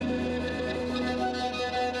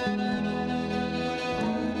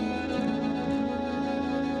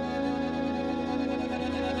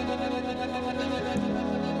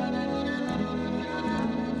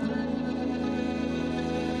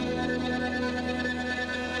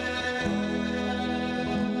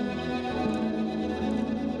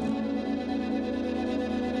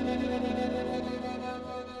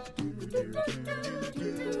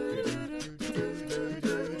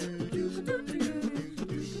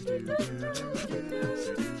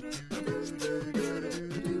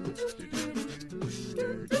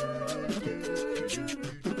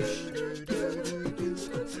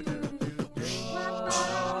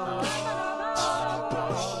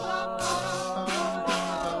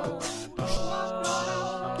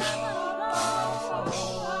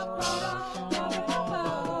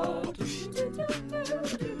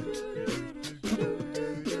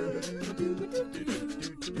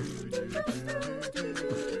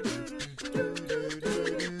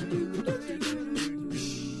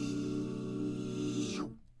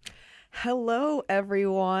Hello,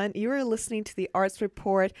 everyone. You are listening to the Arts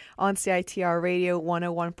Report on CITR Radio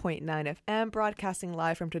 101.9 FM, broadcasting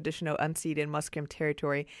live from traditional unceded Musqueam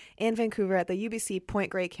territory in Vancouver at the UBC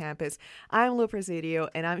Point Grey campus. I'm Lu Presidio,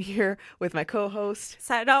 and I'm here with my co-host,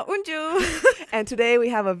 Sarah Unju. And today we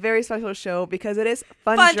have a very special show because it is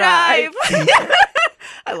Fundrive.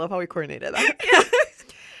 I love how we coordinated that. Yeah.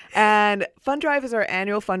 And Fundrive is our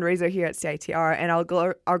annual fundraiser here at CITR, and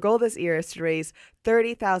our goal this year is to raise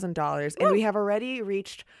 $30,000, and we have already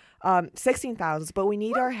reached 16,000, but we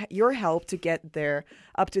need your help to get there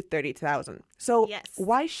up to 30,000. So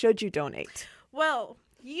Why should you donate? Well,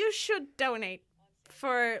 you should donate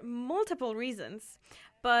for multiple reasons,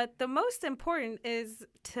 but the most important is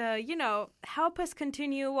to, help us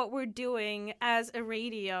continue what we're doing as a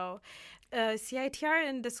radio. CITR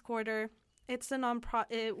in Discorder. It's a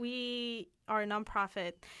we are a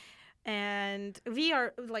nonprofit, and we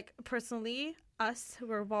are personally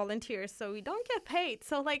we're volunteers, so we don't get paid.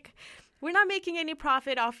 So we're not making any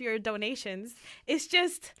profit off your donations. It's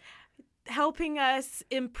just helping us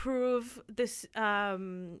improve this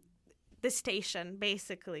the station,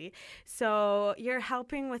 basically. So you're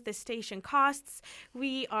helping with the station costs.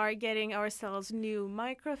 We are getting ourselves new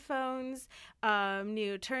microphones,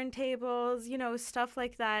 new turntables, stuff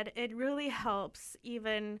like that. It really helps.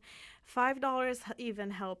 Even $5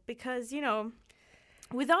 even help because,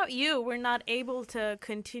 without you, we're not able to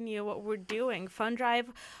continue what we're doing. Fundrive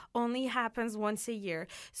only happens once a year.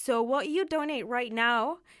 So what you donate right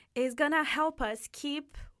now is going to help us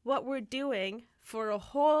keep what we're doing for a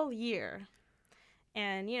whole year.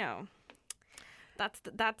 And, that's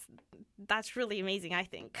really amazing, I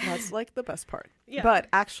think. That's the best part. Yeah. But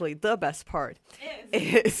actually, the best part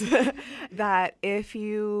is that if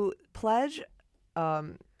you pledge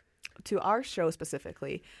to our show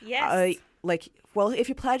specifically, yes. If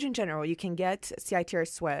you pledge in general, you can get CITR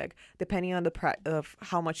swag depending on the of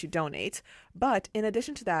how much you donate. But in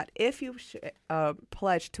addition to that, if you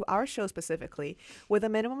pledge to our show specifically, with a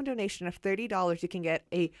minimum donation of $30, you can get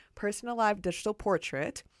a personalized digital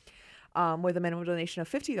portrait. With a minimum donation of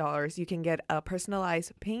 $50, you can get a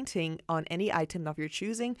personalized painting on any item of your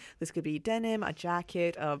choosing. This could be denim, a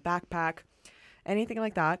jacket, a backpack, anything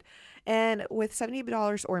like that. And with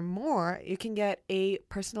 $70 or more, you can get a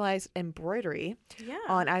personalized embroidery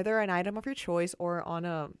on either an item of your choice or on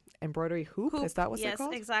a embroidery hoop. Is that what they're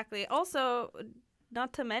called? Yes, exactly. Also,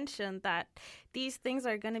 not to mention that these things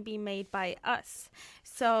are going to be made by us.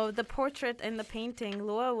 So the portrait and the painting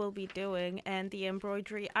Lua will be doing, and the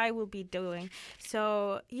embroidery I will be doing.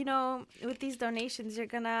 So, with these donations, you're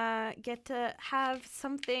going to get to have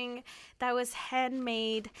something that was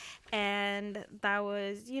handmade and that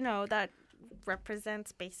was, that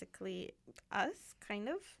represents basically us, kind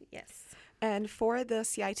of. Yes. And for the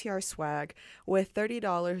CITR swag, with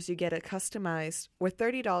 $30, you get it customized. With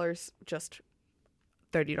 $30, just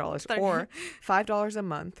 $30 or $5 a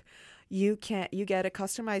month, you get a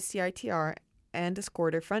customized CITR and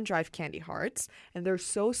Discorder Fundrive candy hearts, and they're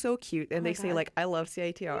so cute, and they say I love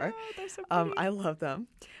CITR. Yeah, they're so pretty. I love them.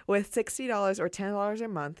 With $60 or $10 a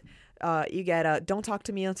month, you get a Don't Talk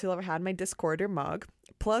to Me Until I've Had My Discorder mug,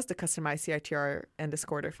 plus the customized CITR and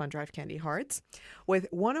Discorder Fundrive candy hearts.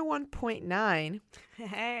 With 101.9,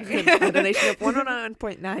 a donation of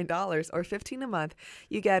 $101.9 or $15 a month,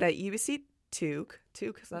 you get a UBC toque,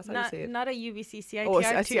 because that's how you say it. Not a UBC, CITR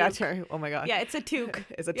CITR. Oh my god. Yeah, it's a toque.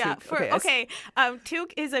 It's a toque.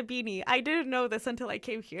 Toque is a beanie. I didn't know this until I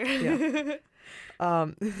came here. Yeah.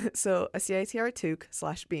 So a CITR toque /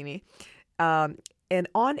 beanie. An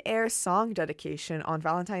on-air song dedication on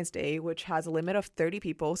Valentine's Day, which has a limit of 30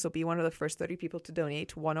 people, so be one of the first 30 people to donate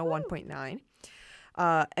to 101.9.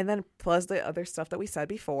 And then plus the other stuff that we said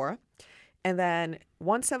before. And then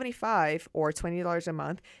 $175 or $20 a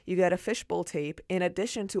month, you get a fishbowl tape in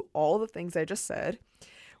addition to all the things I just said.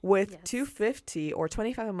 With $250 or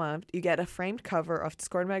 $25 a month, you get a framed cover of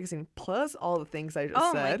Discord magazine plus all the things I just said.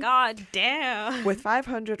 Oh my god, damn. With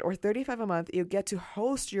 $500 or $35 a month, you get to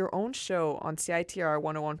host your own show on CITR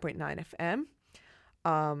 101.9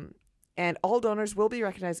 FM. And all donors will be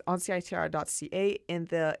recognized on CITR.ca in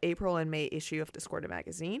the April and May issue of Discorder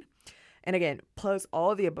magazine. And again, plus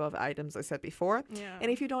all the above items I said before. Yeah.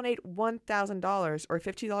 And if you donate $1,000 or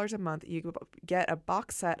 $50 a month, you get a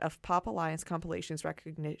box set of Pop Alliance compilations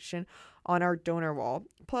recognition on our donor wall.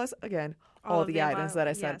 Plus, again, all the items that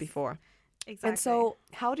I said before. Exactly. And so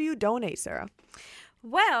how do you donate, Sarah?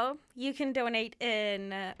 Well, you can donate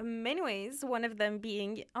in many ways, one of them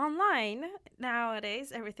being online.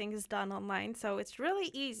 Nowadays, everything is done online, so it's really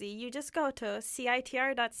easy. You just go to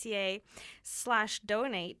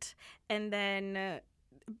citr.ca/donate, and then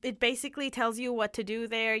it basically tells you what to do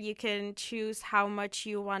there. You can choose how much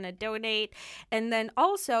you want to donate. And then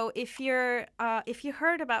also, if you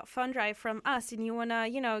heard about Fundrive from us and you want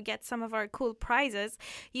to, get some of our cool prizes,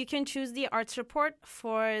 you can choose the arts report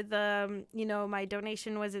for the, my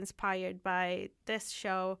donation was inspired by this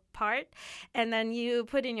show part. And then you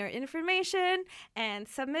put in your information and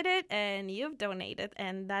submit it, and you've donated.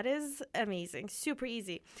 And that is amazing. Super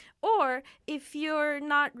easy. Or if you're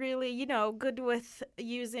not really, good with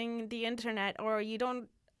using the internet, or you don't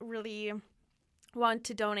really want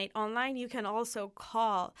to donate online, you can also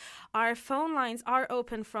call. Our phone lines are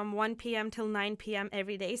open from 1 p.m. till 9 p.m.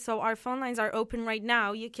 every day. So our phone lines are open right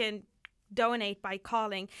now. You can donate by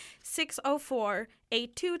calling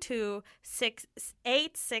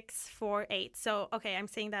 604-822-8648. So, okay, I'm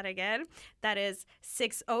saying that again. That is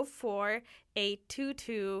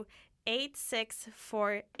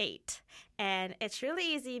 604-822-8648. And it's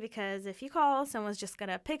really easy because if you call, someone's just going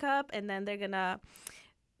to pick up, and then they're going to,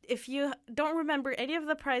 if you don't remember any of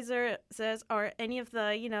the prizes or any of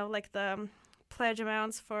the, like the pledge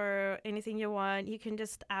amounts for anything you want, you can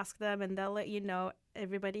just ask them and they'll let you know.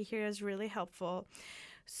 Everybody here is really helpful.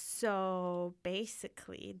 So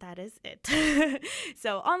basically, that is it.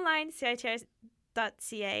 So online,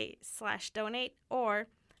 citrs.ca/donate, or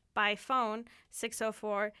by phone,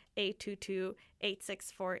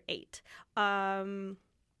 604-822-8648.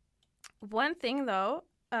 One thing, though,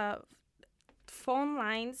 phone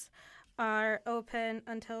lines are open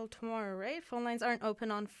until tomorrow, right? Phone lines aren't open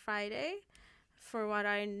on Friday, for what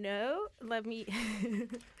I know. Let me...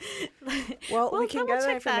 Well, we can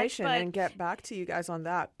gather information and get back to you guys on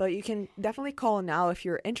that. But you can definitely call now if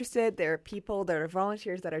you're interested. There are people, there are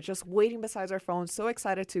volunteers that are just waiting beside our phones, so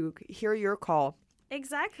excited to hear your call.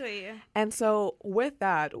 Exactly. And so with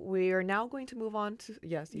that, we are now going to move on to...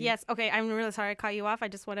 Yes. Okay. I'm really sorry I cut you off. I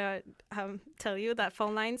just want to tell you that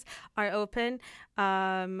phone lines are open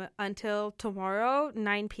until tomorrow,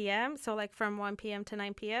 9 p.m. So like from 1 p.m. to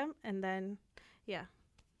 9 p.m. And then, yeah,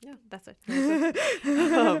 that's it.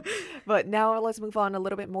 But now let's move on a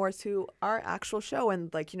little bit more to our actual show and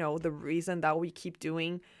the reason that we keep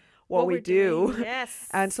doing what we do. Yes.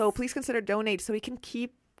 And so please consider donate so we can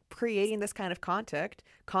keep creating this kind of content.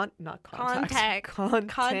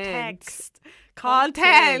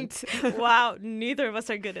 Wow, neither of us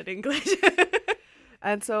are good at English.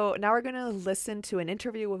 And so now we're going to listen to an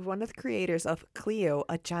interview with one of the creators of Cleo,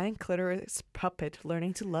 a giant clitoris puppet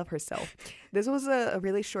learning to love herself. This was a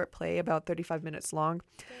really short play, about 35 minutes long.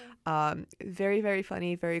 Very, very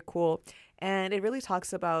funny, very cool. And it really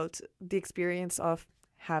talks about the experience of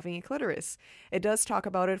having a clitoris. It does talk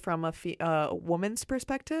about it from a woman's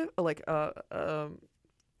perspective, like a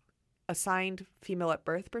assigned female at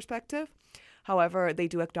birth perspective. However, they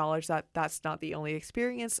do acknowledge that that's not the only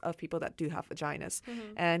experience of people that do have vaginas.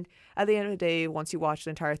 Mm-hmm. And at the end of the day, once you watch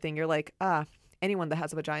the entire thing, you're like, anyone that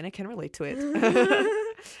has a vagina can relate to it.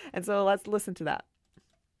 And so let's listen to that.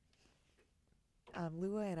 I'm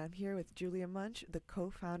Lua, and I'm here with Julia Munch, the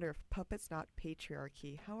co-founder of Puppets Not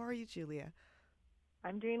Patriarchy. How are you, Julia?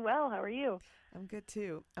 I'm doing well. How are you? I'm good,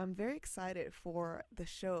 too. I'm very excited for the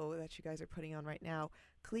show that you guys are putting on right now,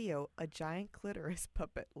 Cleo, a giant clitoris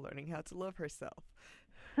puppet learning how to love herself.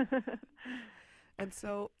 And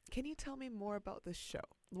so, can you tell me more about the show?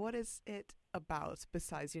 What is it about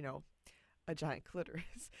besides, a giant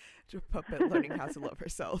clitoris puppet learning how to love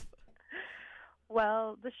herself?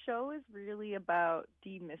 Well, the show is really about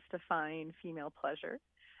demystifying female pleasure.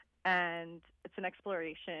 And it's an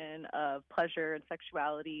exploration of pleasure and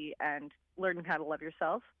sexuality and learning how to love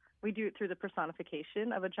yourself. We do it through the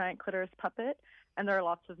personification of a giant clitoris puppet. And there are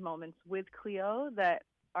lots of moments with Cleo that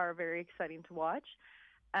are very exciting to watch.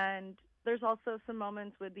 And there's also some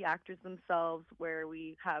moments with the actors themselves where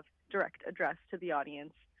we have direct address to the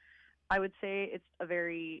audience. I would say it's a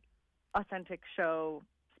very authentic show,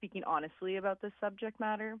 speaking honestly about this subject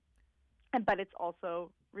matter. But it's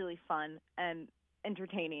also really fun and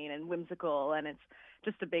entertaining and whimsical, and it's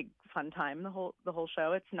just a big fun time, the whole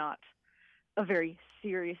show. It's not a very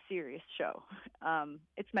serious show.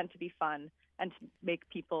 It's meant to be fun and to make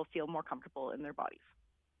people feel more comfortable in their bodies.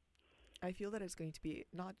 I feel that it's going to be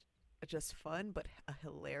not just fun, but a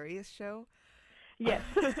hilarious show. Yes.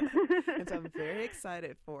 And so I'm very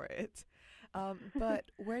excited for it.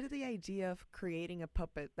 But where did the idea of creating a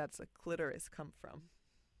puppet that's a clitoris come from?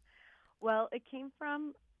 Well, it came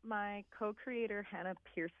from my co-creator, Hannah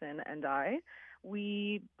Pearson, and I.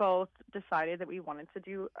 We both decided that we wanted to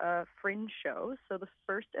do a fringe show. So the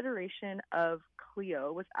first iteration of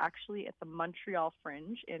Cleo was actually at the Montreal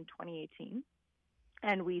Fringe in 2018.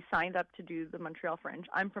 And we signed up to do the Montreal Fringe.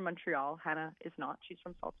 I'm from Montreal. Hannah is not. She's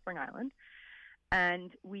from Salt Spring Island.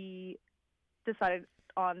 And we decided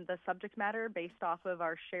on the subject matter based off of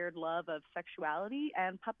our shared love of sexuality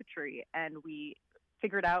and puppetry. And we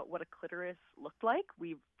figured out what a clitoris looked like.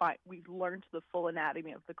 We've learned the full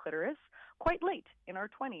anatomy of the clitoris quite late in our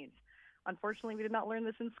 20s. Unfortunately, we did not learn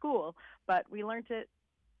this in school, but we learned it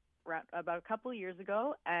about a couple of years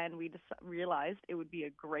ago, and we just realized it would be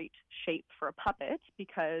a great shape for a puppet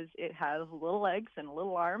because it has little legs and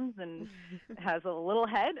little arms and it has a little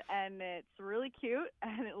head, and it's really cute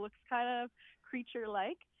and it looks kind of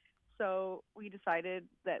creature-like. So we decided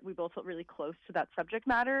that we both felt really close to that subject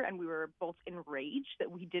matter, and we were both enraged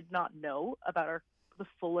that we did not know about the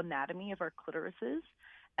full anatomy of our clitorises,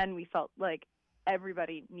 and we felt like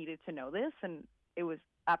everybody needed to know this, and it was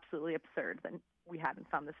absolutely absurd that we hadn't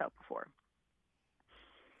found this out before.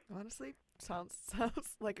 Honestly, sounds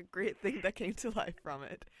like a great thing that came to life from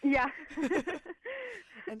it. Yeah.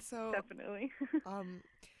 And so definitely.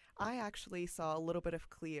 I actually saw a little bit of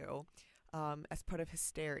Cleo as part of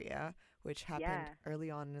Hysteria, which happened early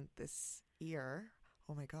on in this year.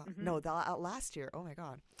 Oh my god. Mm-hmm. No, last year. Oh my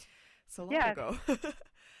god. So long ago.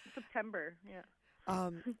 September. Yeah.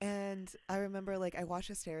 And I remember, like, I watched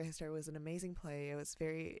Hysteria. Hysteria was an amazing play. I was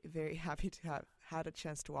very, very happy to have had a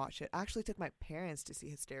chance to watch it. I actually took my parents to see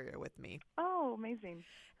Hysteria with me. Oh, amazing.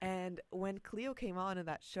 And when Cleo came on in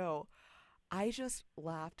that show, I just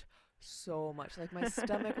laughed so much. Like, my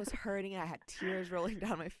stomach was hurting. I had tears rolling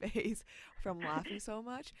down my face from laughing so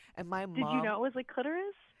much. And my mom... Did you know it was like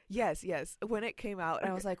clitoris? Yes. When it came out,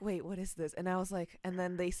 and I was like, wait, what is this? And I was like, and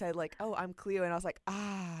then they said, like, oh, I'm Cleo. And I was like,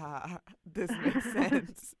 this makes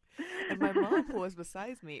sense. And my mom, who was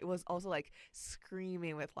beside me, was also like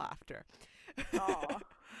screaming with laughter.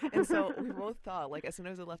 And so we both thought, like, as soon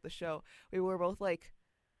as we left the show, we were both like,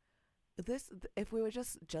 if we were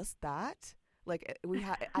just that, like,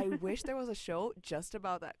 I wish there was a show just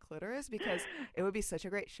about that clitoris, because it would be such a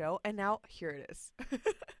great show. And now here it is.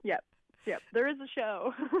 Yep, there is a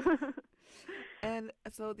show. And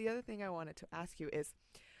so the other thing I wanted to ask you is,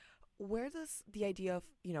 where does the idea of,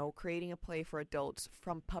 creating a play for adults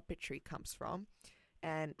from puppetry comes from?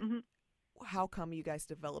 And how come you guys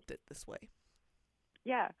developed it this way?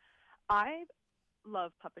 Yeah, I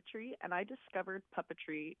love puppetry, and I discovered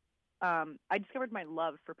puppetry. I discovered my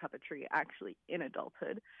love for puppetry actually in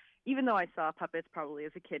adulthood. Even though I saw puppets probably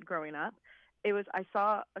as a kid growing up, I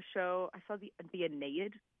saw a show. I saw the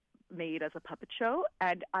Aeneid made as a puppet show,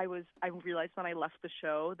 and I realized when I left the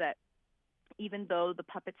show that even though the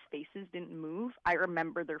puppets' faces didn't move, I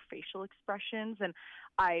remember their facial expressions, and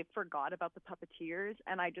I forgot about the puppeteers,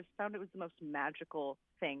 and I just found it was the most magical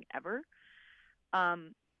thing ever.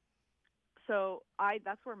 So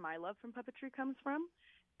that's where my love from puppetry comes from.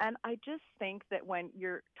 And I just think that when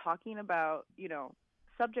you're talking about,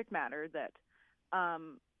 subject matter that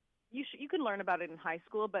you can learn about it in high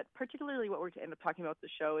school, but particularly what we're to end up talking about the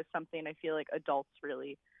show is something I feel like adults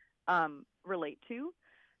really relate to.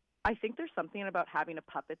 I think there's something about having a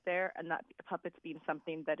puppet there, and that puppets being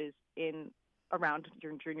something that is around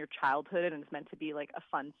during your childhood and is meant to be like a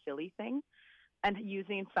fun, silly thing, and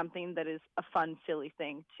using something that is a fun, silly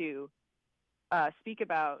thing to speak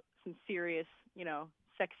about some serious,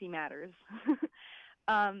 sexy matters.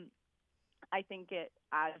 I think it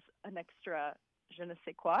adds an extra je ne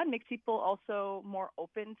sais quoi, and makes people also more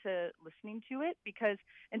open to listening to it, because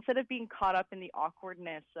instead of being caught up in the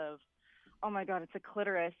awkwardness of, oh my God, it's a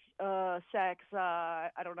clitoris, sex, I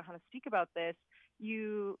don't know how to speak about this,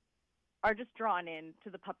 you are just drawn into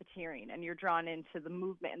the puppeteering, and you're drawn into the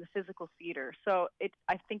movement and the physical theater. So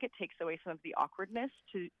I think it takes away some of the awkwardness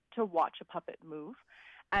to watch a puppet move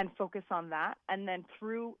and focus on that. And then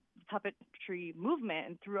through puppetry movement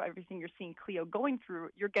and through everything you're seeing Cleo going through,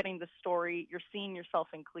 you're getting the story, you're seeing yourself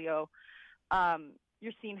in Cleo,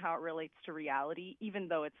 you're seeing how it relates to reality, even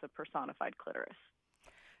though it's a personified clitoris.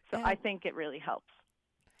 So I think it really helps.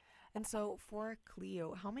 And so for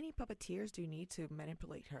Cleo, how many puppeteers do you need to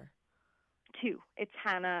manipulate her? 2. It's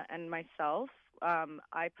Hannah and myself.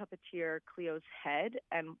 I puppeteer Cleo's head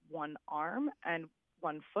and one arm and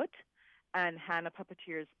one foot, and Hannah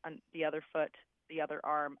puppeteers on the other foot, the other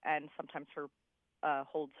arm, and sometimes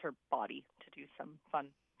holds her body to do some fun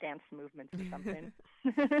dance movements or something.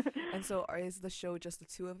 And so is the show just the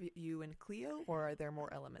two of you and Cleo, or are there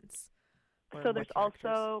more elements? So there's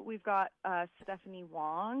also, we've got Stephanie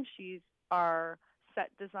Wong. She's our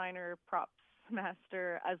set designer, props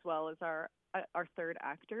master, as well as our third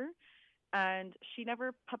actor. And she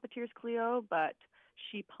never puppeteers Cleo, but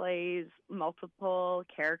she plays multiple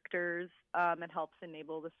characters and helps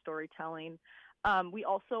enable the storytelling. We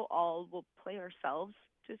also all will play ourselves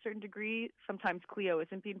to a certain degree. Sometimes Cleo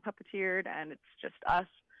isn't being puppeteered and it's just us.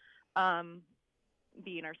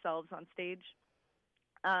 being ourselves on stage.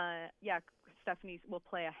 Yeah, Stephanie will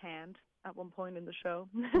play a hand at one point in the show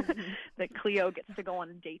that Cleo gets to go on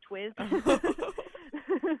a date with.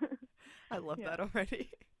 I love Yeah. that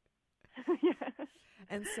already. Yeah.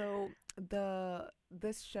 And so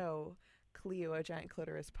this show, Cleo, a giant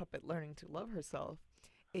clitoris puppet learning to love herself,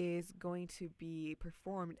 is going to be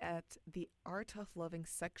performed at the Art of Loving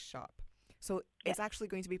sex shop. So it's actually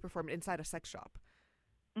going to be performed inside a sex shop.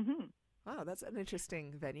 Mm-hmm. Wow, that's an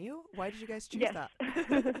interesting venue. Why did you guys choose Yes. that?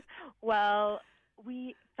 Well,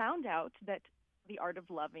 we found out that the Art of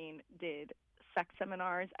Loving did sex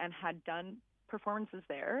seminars and had done performances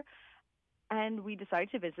there. And we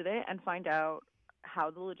decided to visit it and find out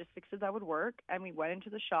how the logistics of that would work. And we went into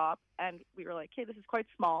the shop and we were like, hey, this is quite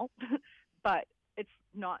small, but it's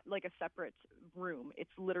not like a separate room.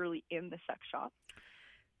 It's literally in the sex shop.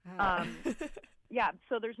 Yeah,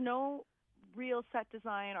 so there's no real set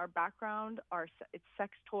design. Our background, it's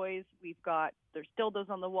sex toys. There's dildos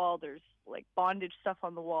on the wall. There's like bondage stuff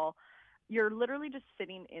on the wall. You're literally just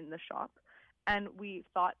sitting in the shop. And we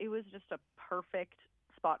thought it was just a perfect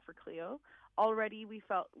spot for Cleo. Already we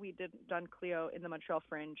felt we done Cleo in the Montreal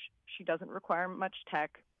Fringe. She doesn't require much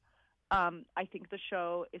tech. I think the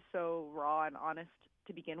show is so raw and honest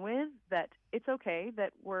to begin with that it's okay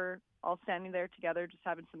that we're all standing there together just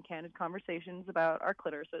having some candid conversations about our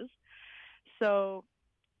clitorises. So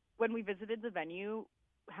when we visited the venue,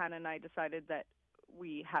 Hannah and I decided that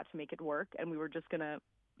we had to make it work and we were just going to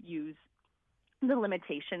use the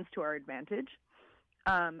limitations to our advantage.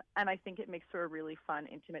 And I think it makes for a really fun,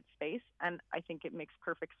 intimate space. And I think it makes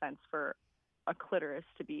perfect sense for a clitoris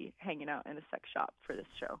to be hanging out in a sex shop for this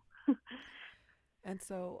show. And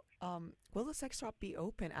so, will the sex shop be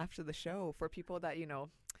open after the show for people that,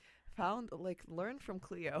 learn from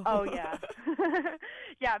Cleo? Oh, yeah.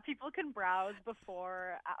 Yeah, people can browse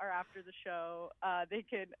before or after the show.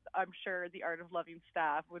 I'm sure the Art of Loving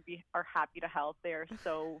staff are happy to help. They are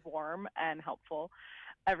so warm and helpful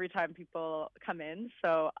every time people come in.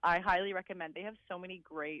 So I highly recommend. They have so many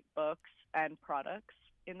great books and products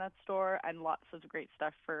in that store and lots of great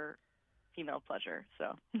stuff for female pleasure.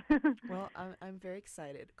 So Well, I'm very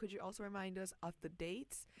excited. Could you also remind us of the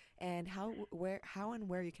dates and how and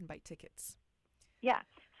where you can buy tickets? Yeah,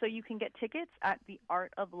 so you can get tickets at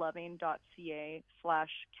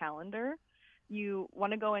theartofloving.ca/calendar. You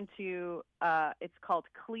want to go into it's called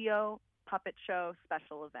Cleo Puppet Show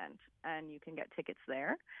Special Event, and you can get tickets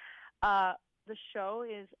there. The show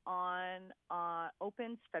is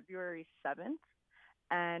opens February 7th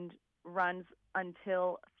and runs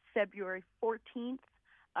until February 14th.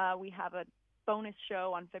 We have a bonus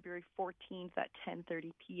show on February 14th at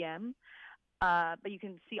 10:30 p.m. But you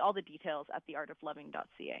can see all the details at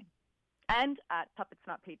theartofloving.ca and at Puppets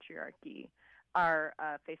Not Patriarchy. Our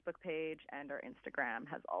Facebook page and our Instagram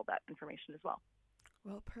has all that information as well.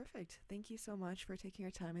 Well, perfect. Thank you so much for taking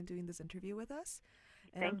your time and doing this interview with us.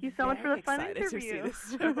 And Thank you so much for the fun interview. To see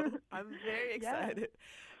this show. I'm very excited.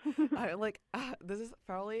 This is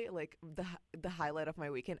probably like the highlight of my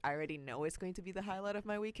weekend. I already know it's going to be the highlight of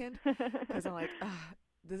my weekend because I'm like,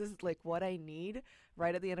 this is like what I need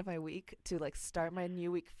right at the end of my week to like start my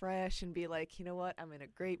new week fresh and be like, you know what, I'm in a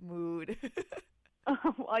great mood.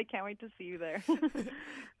 Well, I can't wait to see you there.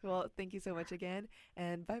 Well, thank you so much again,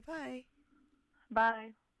 and bye-bye.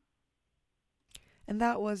 Bye. And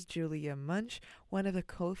that was Julia Munch, one of the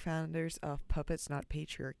co-founders of Puppets Not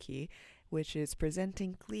Patriarchy, which is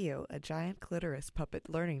presenting Cleo, a giant clitoris puppet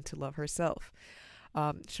learning to love herself.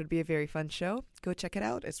 Should be a very fun show. Go check it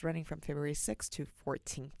out. It's running from February 6th to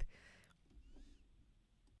 14th.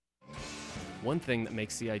 One thing that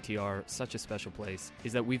makes CITR such a special place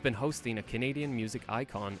is that we've been hosting a Canadian music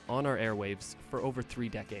icon on our airwaves for over 3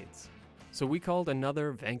 decades. So we called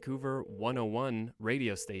another Vancouver 101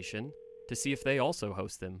 radio station to see if they also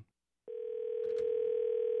host him.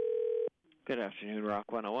 Good afternoon, Rock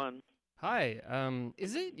 101. Hi,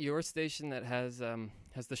 is it your station that has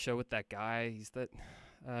the show with that guy? It's that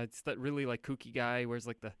really like kooky guy, wears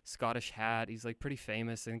like the Scottish hat. He's like pretty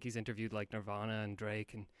famous. I think he's interviewed like Nirvana and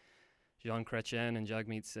Drake and Jean Chrétien and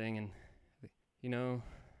Jagmeet Singh, and you know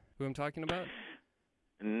who I'm talking about?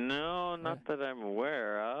 No, not that I'm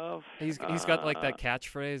aware of. He's got like that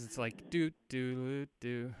catchphrase. It's like do do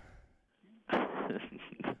do.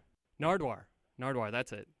 Nardwar,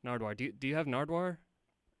 that's it. Nardwar. Do you have Nardwar?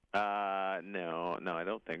 No, I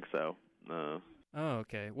don't think so. No. Oh,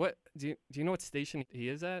 okay. What do you know what station he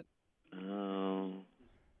is at? Let me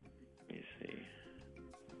see.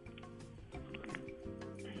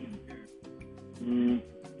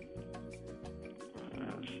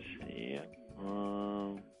 Let's see.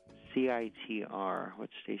 CITR. What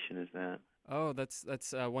station is that? Oh, that's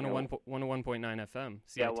 101.9 FM.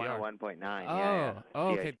 CITR. Yeah, 101.9. Oh, yeah. oh,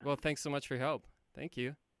 okay. Well, thanks so much for your help. Thank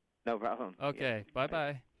you. No problem. Okay,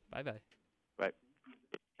 bye-bye. Bye-bye. Right.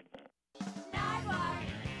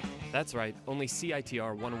 That's right, only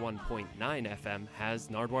CITR 101.9 FM has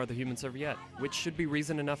Nardwuar the Human Serviette, which should be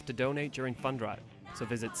reason enough to donate during Fundrive. So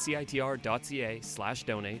visit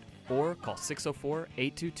citr.ca/donate or call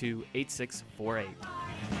 604-822-8648.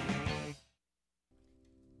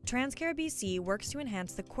 TransCare BC works to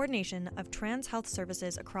enhance the coordination of trans health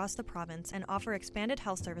services across the province and offer expanded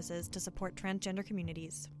health services to support transgender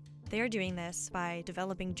communities. They are doing this by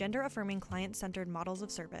developing gender-affirming client-centered models of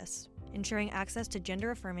service, ensuring access to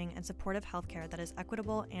gender-affirming and supportive healthcare that is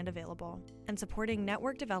equitable and available, and supporting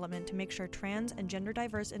network development to make sure trans and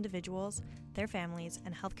gender-diverse individuals, their families,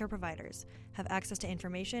 and healthcare providers have access to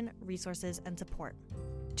information, resources, and support.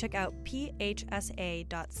 Check out phsa.ca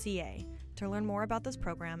to learn more about this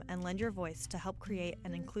program and lend your voice to help create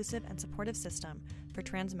an inclusive and supportive system for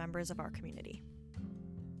trans members of our community.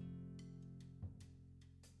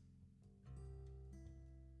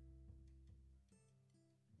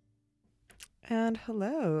 And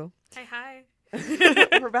hello. Hi.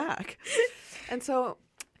 We're back. And so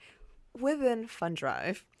within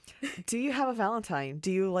Fundrive, do you have a Valentine?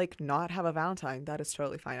 Do you not have a Valentine? That is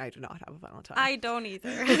totally fine. I do not have a Valentine. I don't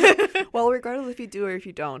either. Well, regardless if you do or if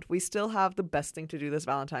you don't, we still have the best thing to do this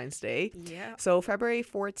Valentine's Day. Yeah. So February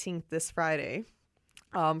 14th, this Friday,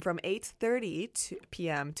 from 8:30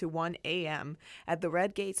 p.m. to 1 a.m. at the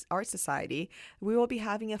Red Gates Art Society, we will be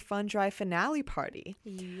having a Fundrive finale party.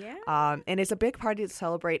 Yeah. And it's a big party to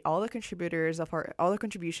celebrate all the contributions of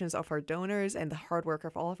our donors and the hard work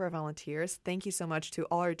of all of our volunteers. Thank you so much to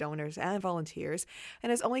all our donors and volunteers.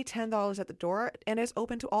 And it's only $10 at the door, and it's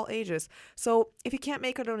open to all ages. So if you can't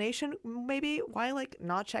make a donation, maybe why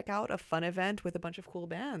not check out a fun event with a bunch of cool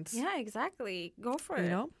bands? Yeah, exactly. Go for it. You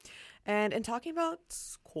know? And in talking about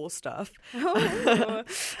cool stuff, Oh.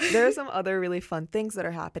 there are some other really fun things that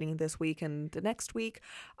are happening this week and the next week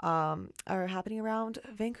are happening around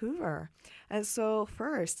Vancouver. And so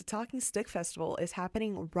first, the Talking Stick Festival is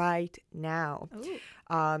happening right now. Ooh.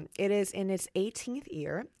 It is in its 18th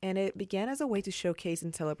year, and it began as a way to showcase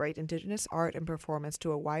and celebrate Indigenous art and performance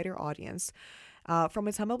to a wider audience. From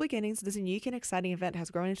its humble beginnings, this unique and exciting event has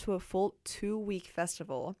grown into a full 2-week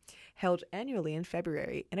festival held annually in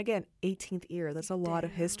February. And again, 18th year, that's a lot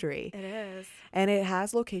of history. It is. And it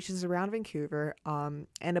has locations around Vancouver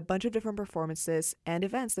and a bunch of different performances and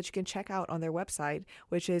events that you can check out on their website,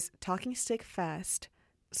 which is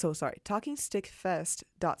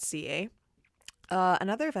talkingstickfest.ca.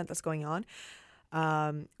 Another event that's going on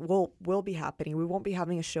will be happening. We won't be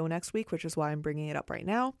having a show next week, which is why I'm bringing it up right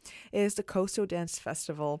now, is the Coastal Dance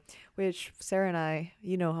Festival, which Sarah and I,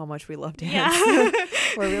 you know how much we love dance. Yeah.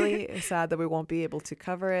 We're really sad that we won't be able to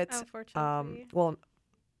cover it. Unfortunately. Well,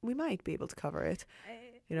 we might be able to cover it,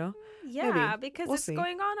 you know? Yeah, Maybe. because We'll it's see.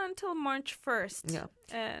 going on until March 1st. Yeah.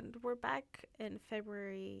 And we're back in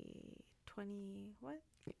February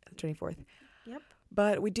 24th. Yep.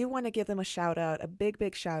 But we do want to give them a shout out, a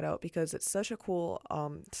big shout out, because it's such a cool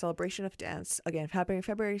celebration of dance. Again, happening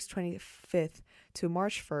February 25th to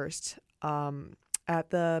March 1st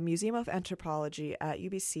at the Museum of Anthropology at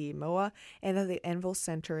UBC, MOA, and at the Enville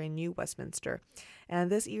Center in New Westminster. And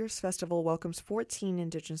this year's festival welcomes 14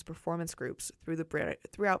 Indigenous performance groups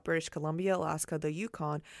throughout British Columbia, Alaska, the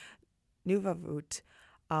Yukon, Nunavut,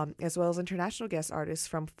 as well as international guest artists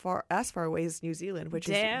from as far away as New Zealand, which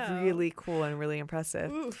Damn. is really cool and really impressive.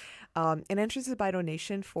 Ooh. And entrance is by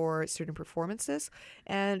donation for certain performances.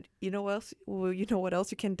 And you know what else? Well, you know what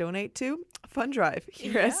else you can donate to? Fundrive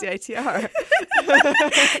here at CITR.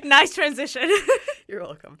 Nice transition. You're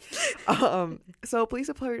welcome. So please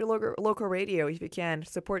support your local radio if you can.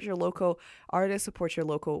 Support your local artists. Support your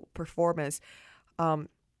local performers.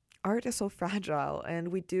 Art is so fragile,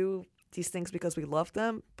 and we do these things because we love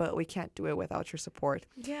them, but we can't do it without your support.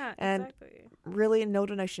 Yeah, And exactly. Really, no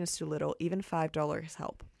donation is too little. Even $5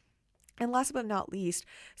 help. And last but not least,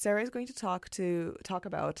 Sarah is going to talk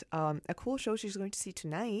about a cool show she's going to see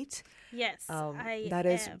tonight. Yes, I that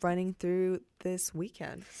is am. running through this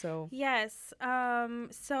weekend. So Yes.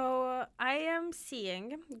 So I am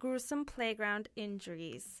seeing Gruesome Playground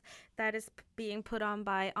Injuries that is being put on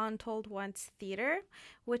by Untold Once Theater,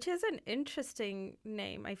 which is an interesting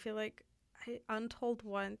name. I feel like Untold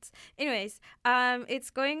Once. Anyways,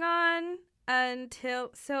 it's going on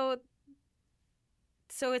until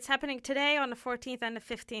so it's happening today on the 14th and the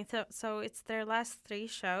 15th. So it's their last 3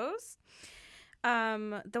 shows.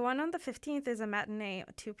 The one on the 15th is a matinee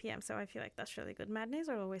at 2 p.m., so I feel like that's really good. Matinees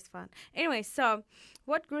are always fun. Anyway, so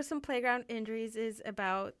what Gruesome Playground Injuries is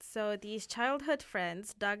about, so these childhood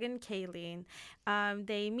friends, Doug and Kayleen,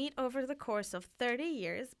 they meet over the course of 30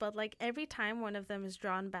 years, but like every time one of them is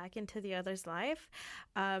drawn back into the other's life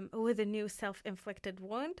with a new self-inflicted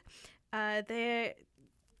wound, they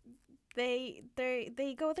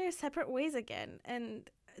go their separate ways again, and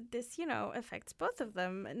this, affects both of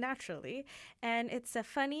them naturally. And it's a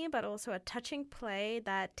funny but also a touching play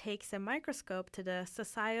that takes a microscope to the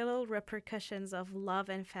societal repercussions of love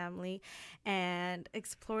and family and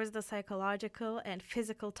explores the psychological and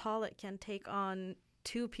physical toll it can take on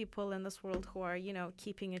two people in this world who are,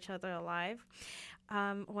 keeping each other alive.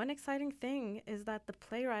 One exciting thing is that the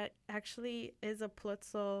playwright actually is a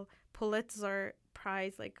Pulitzer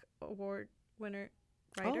Prize award winner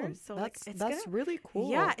writer. Oh, so that's really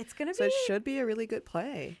cool. Yeah, it's gonna be. So it should be a really good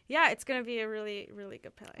play. Yeah, it's gonna be a really, really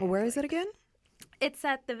good play. Where is it again? It's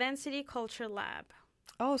at the Van City Culture Lab.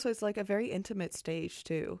 Oh, so it's like a very intimate stage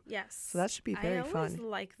too. Yes. So that should be very fun. I always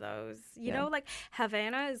like those. You know, like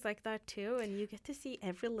Havana is like that too, and you get to see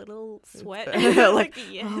every little sweat. Like,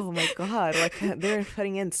 yes. Oh my God, like they're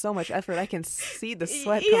putting in so much effort. I can see the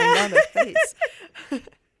sweat coming down their face.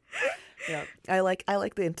 Yeah, I like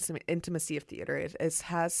the intimacy of theater. It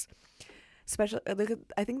has special. I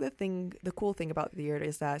think the cool thing about theater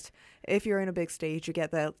is that if you're in a big stage, you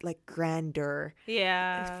get that like grandeur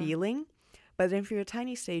feeling. But if you're a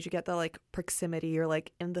tiny stage, you get the like proximity. You're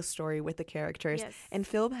like in the story with the characters. Yes. And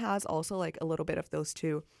film has also like a little bit of those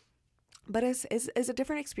too. But it's a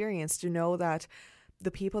different experience to know that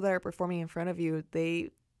the people that are performing in front of you,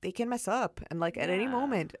 they can mess up and like at any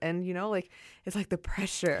moment, and it's like the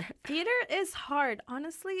pressure. Theater is hard,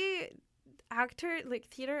 honestly.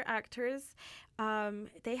 Theater actors,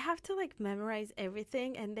 they have to like memorize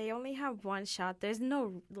everything, and they only have one shot. There's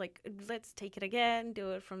no like, let's take it again,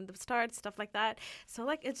 do it from the start, stuff like that. So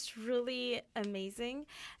like, it's really amazing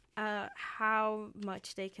how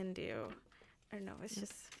much they can do. I don't know,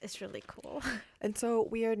 it's really cool. And so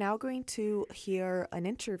we are now going to hear an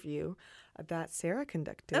interview that Sarah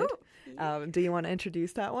conducted. Oh, yeah. Do you want to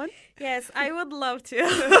introduce that one? Yes, I would love to.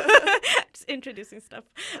 Just introducing stuff.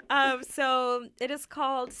 So it is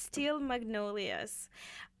called Steel Magnolias.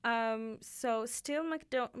 So Steel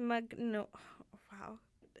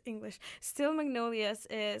Steel Magnolias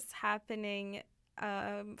is happening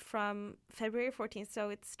from February 14th, so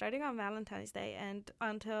it's starting on Valentine's Day and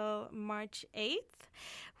until March 8th,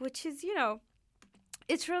 which is,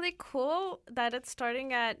 it's really cool that it's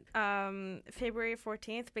starting at February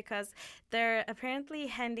 14th because they're apparently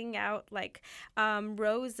handing out like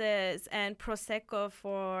roses and Prosecco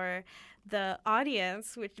for the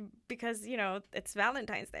audience, because it's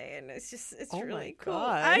Valentine's Day, and it's really cool.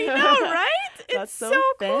 God. I know, right? That's it's so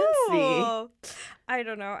fancy. Cool. I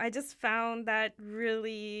don't know. I just found that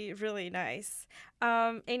really, really nice.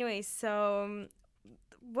 Anyway, so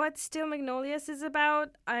what Steel Magnolias is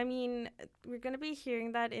about, I mean, we're going to be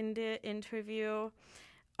hearing that in the interview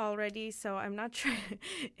already, so I'm not sure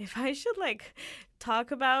if I should like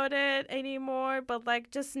talk about it anymore, but like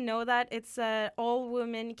just know that it's a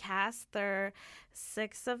all-women cast. There are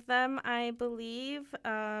 6 of them, I believe.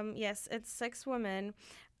 Yes, it's 6 women.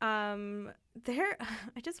 I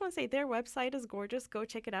just want to say their website is gorgeous. Go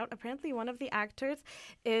check it out. Apparently one of the actors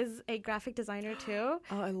is a graphic designer too.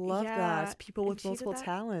 Oh, I love that. People with multiple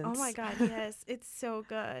talents. Oh my God, yes. It's so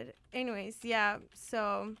good. Anyways, yeah.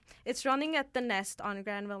 So it's running at the Nest on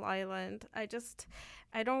Granville Island. I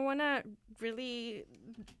don't want to really,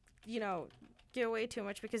 give away too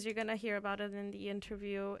much because you're going to hear about it in the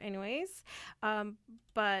interview anyways.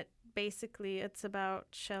 But basically it's about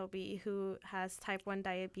Shelby, who has type 1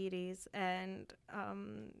 diabetes, and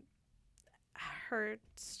her,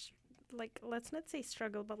 like, let's not say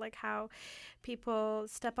struggle, but like how people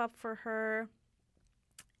step up for her.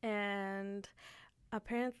 And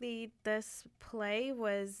apparently this play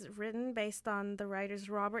was written based on the writer's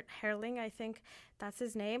Robert Herling, I think that's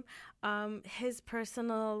his name, his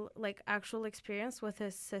personal like actual experience with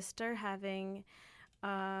his sister having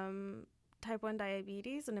type 1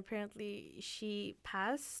 diabetes, and apparently she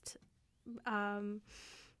passed,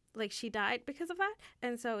 like she died because of that.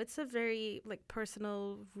 And so it's a very like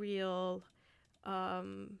personal, real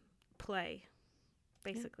play,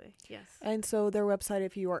 basically. Yes. And so their website,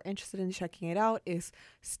 if you are interested in checking it out, is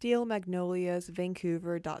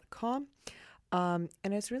steelmagnoliasvancouver.com. And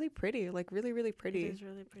it's really pretty, like really pretty. It is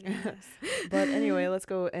really pretty. Yes. But anyway, let's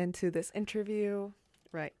go into this interview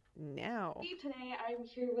right now. Today I'm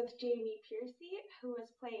here with Jamie Piercy, who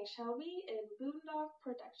is playing Shelby in Boondock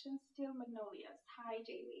Productions' Steel Magnolias. Hi,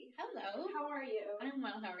 Jamie. Hello. How are you? I'm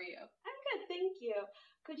well. How are you? I'm good, thank you.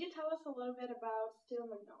 Could you tell us a little bit about Steel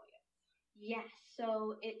Magnolias? Yes.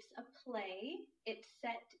 So it's a play. It's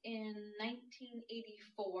set in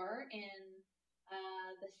 1984 in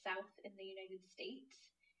the South in the United States,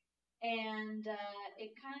 and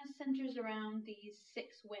it kind of centers around these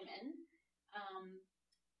 6 women.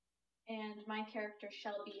 And my character,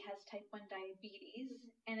 Shelby, has type 1 diabetes,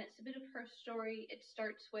 and it's a bit of her story. It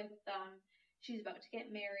starts with she's about to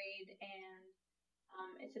get married, and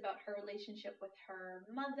it's about her relationship with her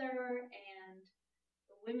mother and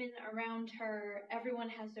the women around her.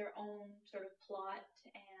 Everyone has their own sort of plot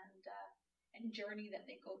and journey that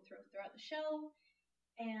they go throughout the show,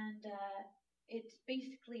 and it's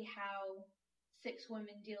basically how 6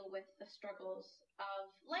 women deal with the struggles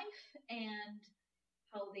of life and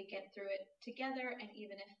how they get through it together, and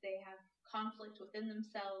even if they have conflict within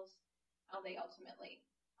themselves, how they ultimately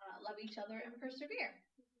love each other and persevere.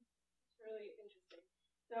 It's really interesting.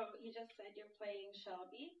 So you just said you're playing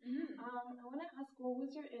Shelby. Mm-hmm. I want to ask, what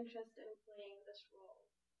was your interest in playing this role?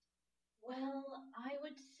 Well, I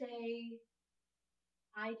would say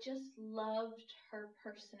I just loved her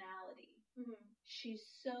personality. Mm-hmm. She's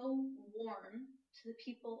so warm to the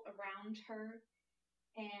people around her,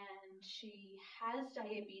 and she has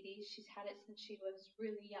diabetes. She's had it since she was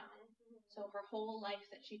really young, so her whole life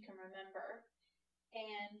that she can remember,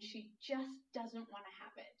 and she just doesn't want to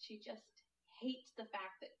have it. She just hates the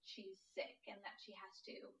fact that she's sick and that she has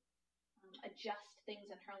to adjust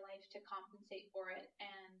things in her life to compensate for it,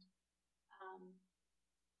 and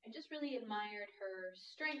I just really admired her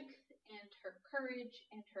strength and her courage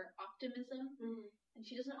and her optimism. Mm-hmm. And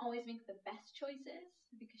she doesn't always make the best choices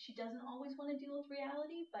because she doesn't always want to deal with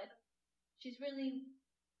reality, but she's really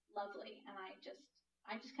lovely, and I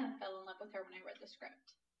just kind of fell in love with her when I read the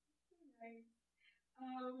script. Nice.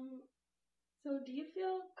 So do you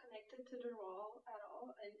feel connected to the role at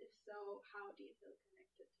all? And if so, how do you feel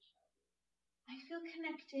connected to Shelby? I feel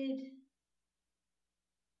connected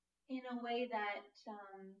in a way that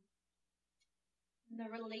the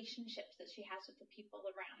relationships that she has with the people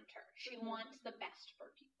around her. She wants the best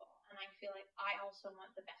for people, and I feel like I also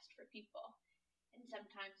want the best for people, and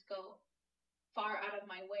sometimes go far out of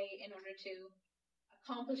my way in order to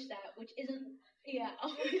accomplish that, which isn't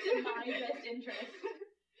always in my best interest.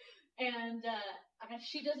 And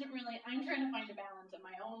she doesn't really. I'm trying to find a balance in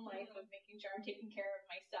my own life of making sure I'm taking care of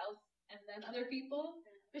myself and then other people,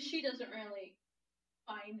 but she doesn't really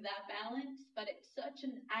find that balance. But it's such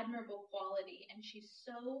an admirable quality, and she's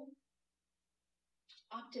so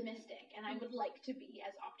optimistic, and I would like to be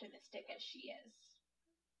as optimistic as she is.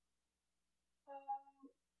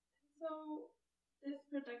 So this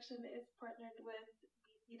production is partnered with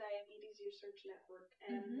BC Diabetes Research Network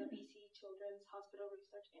and the BC Children's Hospital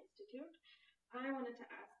Research Institute. I wanted to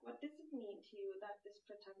ask, what does it mean to you that this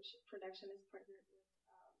production is partnered with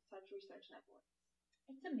such research networks?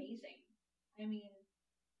 It's amazing. I mean,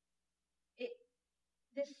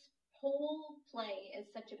 this whole play is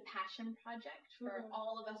such a passion project for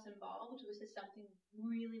all of us involved. This is something we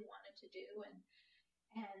really wanted to do, and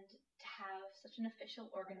to have such an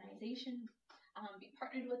official organization be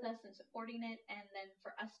partnered with us and supporting it, and then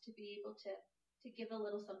for us to be able to give a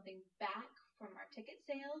little something back from our ticket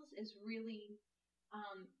sales is really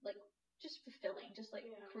just fulfilling, just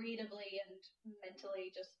creatively and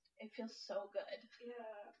mentally, just it feels so good.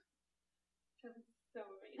 Yeah. Sounds so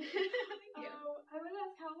amazing. Thank you. I would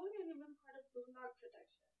ask, how long have you been part of Boondock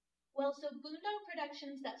Productions? Well, so Boondock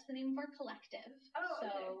Productions, that's the name of our collective. Oh,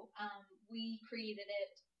 okay. So we created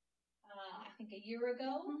it, I think, a year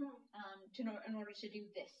ago in order to do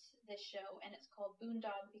this show, and it's called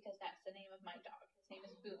Boondog because that's the name of my dog. His name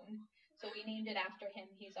is Boone, so we named it after him.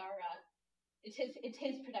 He's our it's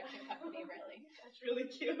his production company, really. That's really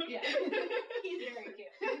cute. Yeah, he's very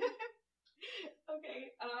cute.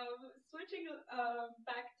 Okay, switching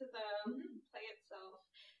back to the play itself,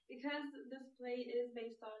 because this play is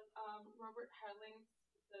based on Robert Harling's,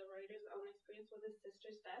 the writer's own experience with his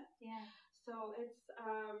sister's death. Yeah. So it's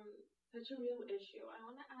such a real issue. I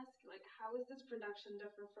want to ask, how is this production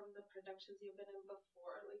different from the productions you've been in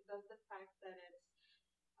before? Does the fact that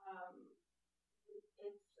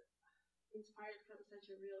it's inspired from such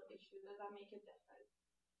a real issue, does that make it different?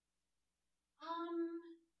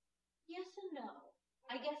 Yes and no.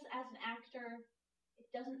 I guess as an actor, it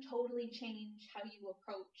doesn't totally change how you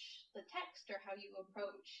approach the text or how you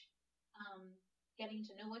approach getting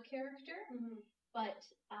to know a character. But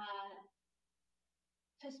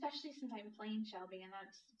especially since I'm playing Shelby, and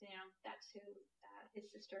that's who that his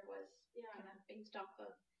sister was kind of based off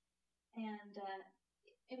of. And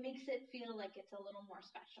it makes it feel like it's a little more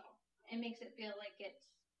special. It makes it feel like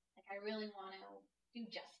it's like I really want to do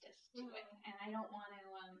justice to it, and I don't want to.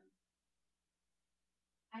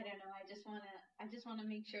 I don't know. I just want to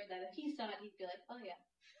make sure that if he saw it, he'd be like, "Oh yeah,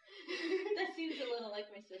 that seems a little like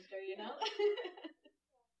my sister," you know.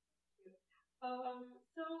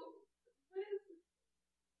 So what is?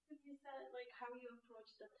 Because you said like how you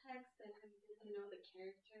approach the text and how you get to know the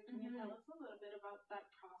character. Can you tell us a little bit about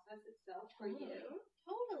that process itself for you?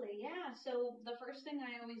 Totally, yeah. So the first thing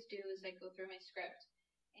I always do is I go through my script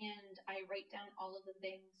and I write down all of the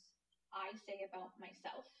things I say about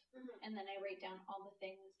myself, and then I write down all the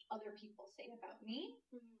things other people say about me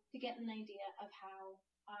to get an idea of how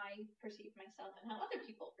I perceive myself and how other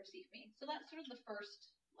people perceive me. So that's sort of the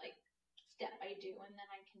first like step I do, and then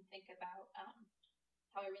I can think about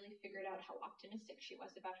how I really figured out how optimistic she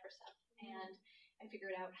was about herself, and I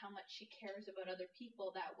figured out how much she cares about other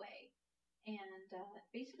people that way. And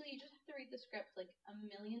basically, you just have to read the script like a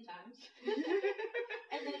million times.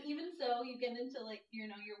 And then even so, you get into like, you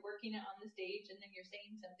know, you're working it on the stage and then you're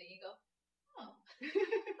saying something. You go, oh,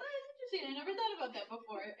 that's interesting. I never thought about that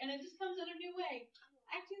before. And it just comes out a new way.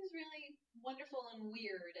 Acting is really wonderful and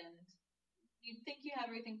weird. And you think you have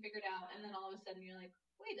everything figured out. And then all of a sudden you're like,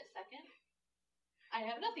 wait a second. I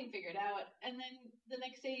have nothing figured out. And then the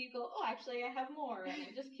next day you go, oh, actually, I have more. And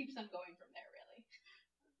it just keeps on going from there, really.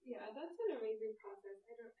 Yeah, that's an amazing process.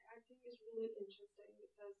 Acting is really interesting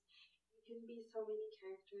because you can be so many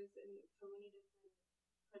characters in so many different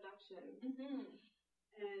productions.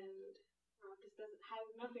 And this doesn't have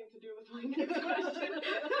nothing to do with my next question.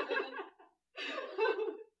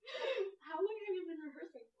 How long have you been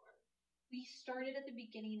rehearsing for? We started at the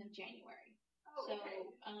beginning of January. Oh, so okay.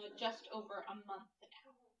 Just over a month now.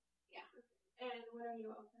 Yeah. And when are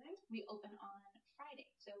you opening? We open on Friday,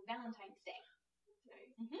 so Valentine's Day.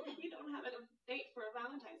 Nice. You don't have a date for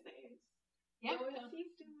Valentine's Day. Yeah.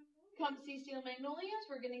 Come see Steel Magnolias.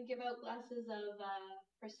 We're going to give out glasses of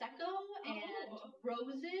Prosecco and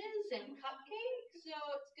roses and cupcakes. So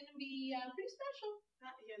it's going to be pretty special.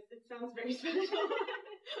 Yes, it sounds very special.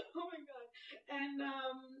 Oh my God. And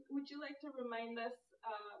would you like to remind us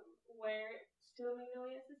where Steel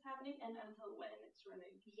Magnolias is happening and until when it's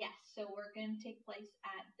running? Yes. So we're going to take place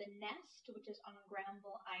at the Nest, which is on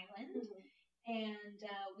Granville Island. And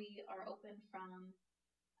we are open from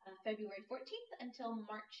February 14th until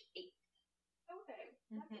March 8th. Okay.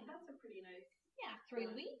 That's a pretty nice... Yeah,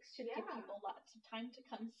 3 weeks. Should give people lots of time to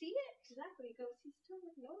come see it. Exactly. Go see Steel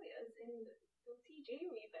Magnolias and go see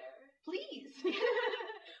Jamie there. Please.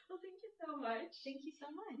 Well, thank you so much. Thank you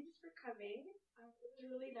so much. Thanks for coming. It was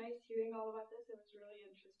really nice hearing all about this. It was really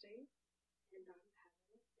interesting. And have a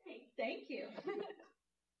nice day. Thank you.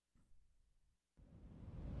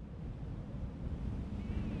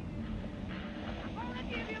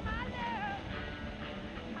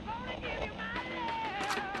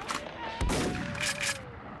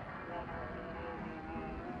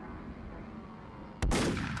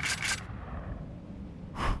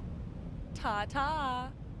 Ta-ta.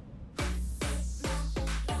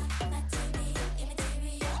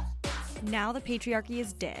 Now the patriarchy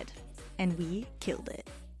is dead, and we killed it.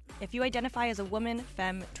 If you identify as a woman,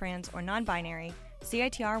 femme, trans, or non-binary,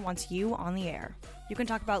 CITR wants you on the air. You can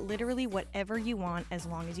talk about literally whatever you want as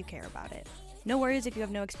long as you care about it. No worries if you have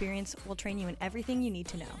no experience, we'll train you in everything you need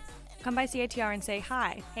to know. Come by CITR and say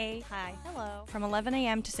hi. Hey, hi, hello. From 11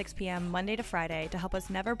 a.m. to 6 p.m. Monday to Friday to help us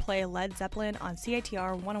never play Led Zeppelin on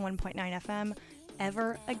CITR 101.9 FM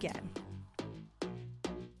ever again.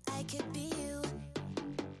 I could be you.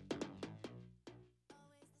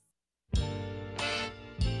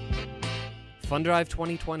 Fundrive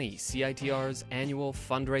 2020, CITR's annual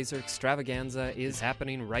fundraiser extravaganza, is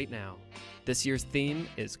happening right now. This year's theme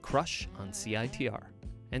is Crush on CITR.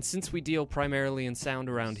 And since we deal primarily in sound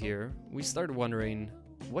around here, we started wondering,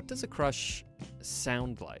 what does a crush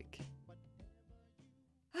sound like?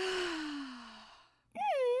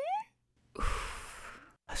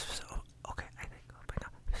 Okay, I think. Oh my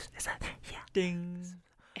God. Is that? Yeah. Ding.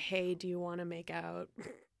 Hey, do you want to make out?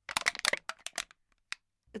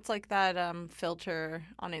 It's like that filter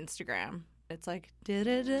on Instagram. It's like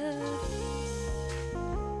da-da-da.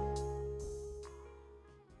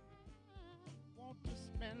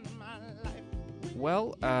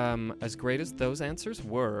 Well, as great as those answers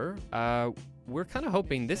were, we're kind of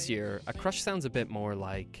hoping this year a crush sounds a bit more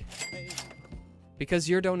like... Because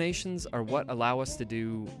your donations are what allow us to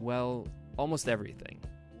do, well, almost everything.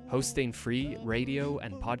 Hosting free radio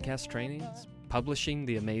and podcast trainings, publishing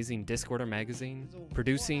the amazing Discorder magazine,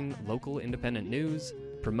 producing local independent news,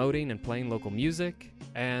 promoting and playing local music,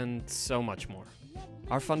 and so much more.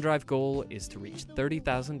 Our Fundrive goal is to reach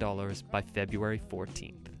 $30,000 by February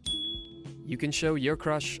 14th. You can show your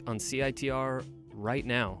crush on CITR right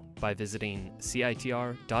now by visiting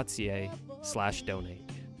citr.ca/donate.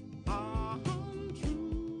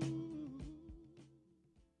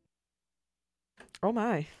 Oh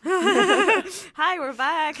my. Hi, we're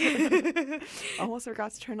back. Almost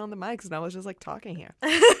forgot to turn on the mics and I was just like talking here.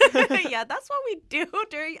 Yeah, that's what we do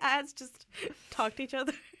during ads, just talk to each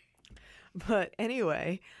other. But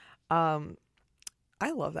anyway, I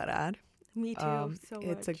love that ad. Me too, so much.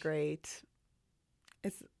 It's a great,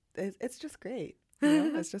 it's just great.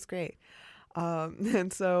 You know? It's just great.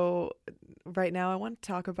 And so right now I want to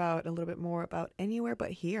talk about a little bit more about Anywhere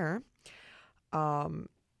But Here.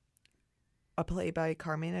 A play by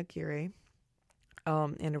Carmen Aguirre,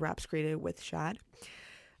 and a raps created with Shad.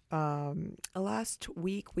 Last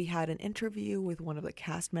week we had an interview with one of the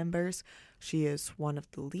cast members. She is one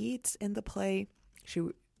of the leads in the play.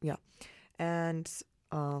 And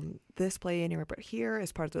this play, Anywhere But Here,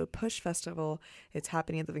 is part of the Push Festival. It's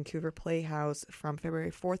happening at the Vancouver Playhouse from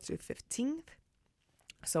February 4th to 15th,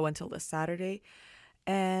 so until this Saturday.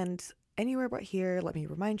 And Anywhere But Here, let me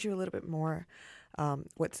remind you a little bit more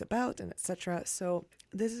what it's about and etc. So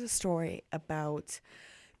this is a story about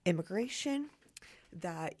immigration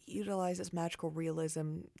that utilizes magical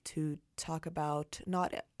realism to talk about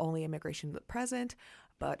not only immigration in the present,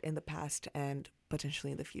 but in the past and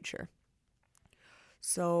potentially in the future.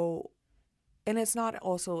 So, and it's not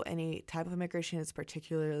also any type of immigration, it's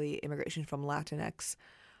particularly immigration from Latin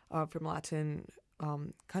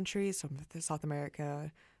countries, from South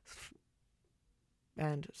America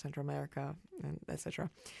and Central America, and etc.,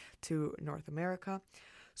 to North America.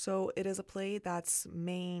 So it is a play that's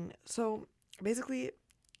so basically,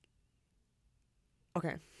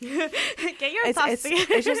 okay. Get your thoughts together.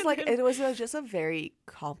 It's just like, it was just a very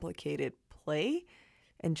complicated play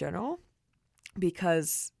in general,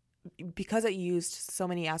 because it used so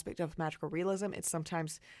many aspects of magical realism, it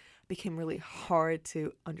sometimes became really hard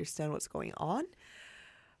to understand what's going on.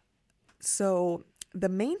 So the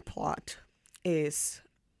main plot is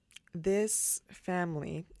this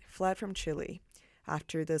family fled from Chile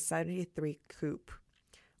after the 73 coup,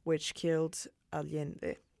 which killed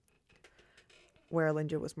Allende, where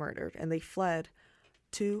Allende was murdered, and they fled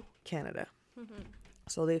to Canada. Mm-hmm.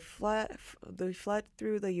 So they fled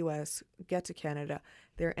through the U.S., get to Canada.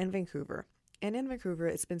 They're in Vancouver. And in Vancouver,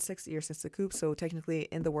 it's been 6 years since the coup, so technically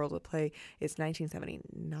in the world of play, it's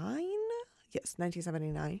 1979? Yes,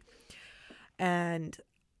 1979. And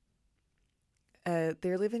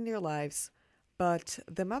they're living their lives, but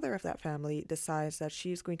the mother of that family decides that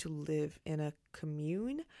she's going to live in a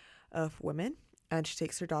commune of women, and she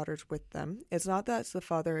takes her daughters with them. It's not that the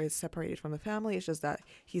father is separated from the family, it's just that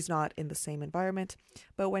he's not in the same environment.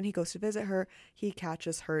 But when he goes to visit her, he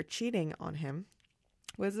catches her cheating on him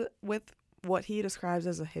with what he describes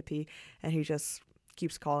as a hippie, and he just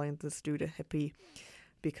keeps calling this dude a hippie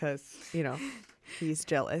because, he's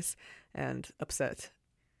jealous and upset,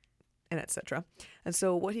 and etc. And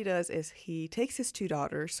so what he does is he takes his two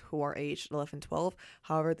daughters, who are aged 11 and 12.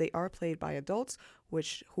 However, they are played by adults,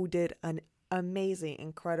 who did an amazing,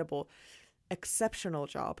 incredible, exceptional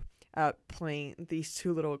job at playing these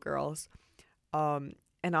two little girls. And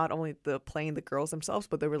not only playing the girls themselves,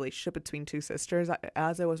 but the relationship between two sisters.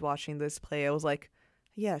 As I was watching this play, I was like,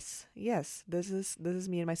 yes, this is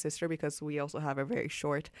me and my sister, because we also have a very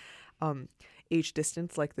short age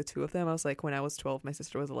distance, like the two of them. I was like, when I was 12, my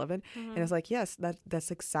sister was 11, mm-hmm. and I was like, yes, that's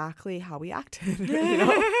exactly how we acted.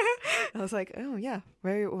 I was like, oh yeah,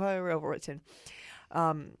 very well written.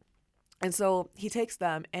 And so he takes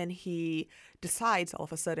them, and he decides all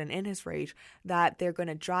of a sudden in his rage that they're going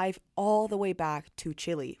to drive all the way back to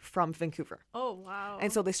Chile from Vancouver. Oh, wow.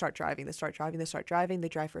 And so they start driving. They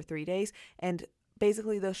drive for 3 days, and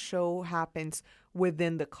basically the show happens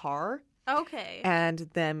within the car. Okay. And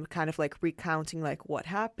them kind of like recounting like what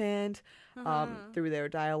happened through their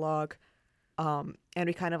dialogue. And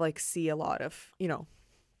we kind of like see a lot of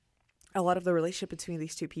the relationship between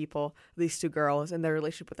these two people, these two girls, and their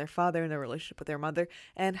relationship with their father and their relationship with their mother,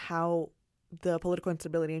 and how the political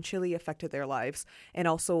instability in Chile affected their lives. And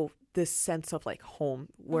also this sense of like home,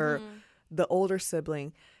 where the older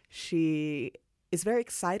sibling, she is very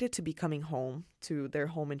excited to be coming home to their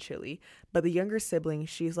home in Chile. But the younger sibling,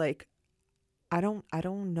 she's like, I don't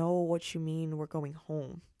know what you mean we're going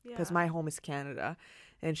home, because my home is Canada.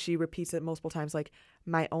 And she repeats it multiple times, like,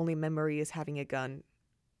 my only memory is having a gun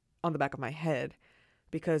on the back of my head,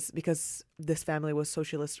 because this family were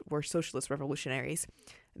socialist revolutionaries.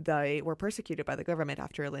 They were persecuted by the government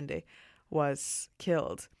after Allende was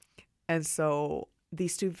killed. And so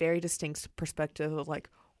these two very distinct perspectives of like,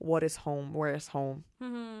 what is home, where is home,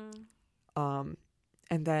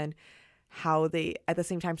 and then how they at the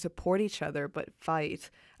same time support each other but fight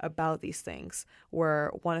about these things, where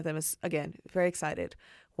one of them is, again, very excited,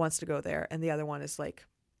 wants to go there, and the other one is like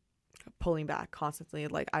pulling back constantly,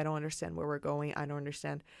 like, I don't understand where we're going, I don't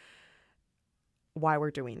understand why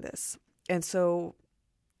we're doing this. And so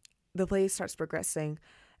the play starts progressing,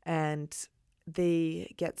 and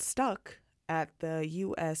they get stuck at the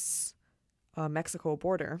U.S. Mexico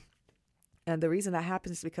border. And the reason that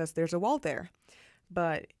happens is because there's a wall there.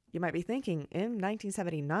 But you might be thinking, in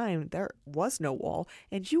 1979, there was no wall.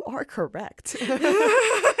 And you are correct.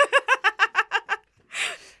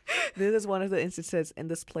 This is one of the instances in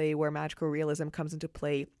this play where magical realism comes into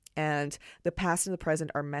play, and the past and the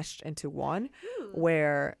present are meshed into one. Ooh.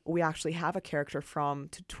 Where we actually have a character from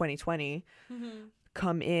 2020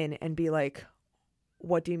 come in and be like,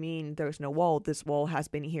 what do you mean there's no wall? This wall has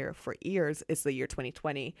been here for years. It's the year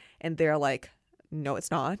 2020. And they're like, no, it's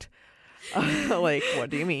not. Like, what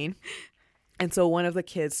do you mean? And so one of the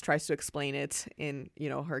kids tries to explain it in, you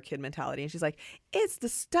know, her kid mentality. And she's like, it's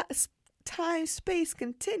the time-space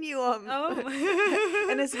continuum. Oh.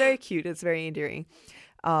 And it's very cute. It's very endearing.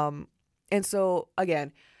 And so,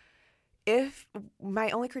 again, if my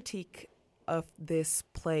only critique of this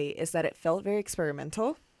play is that it felt very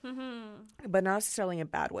experimental, but not necessarily in a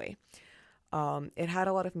bad way. It had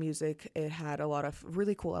a lot of music. It had a lot of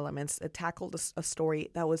really cool elements. It tackled a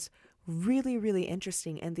story that was really, really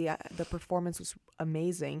interesting, and the performance was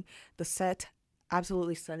amazing. The set,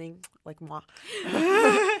 absolutely stunning. Like, mwah.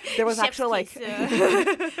 There was actually like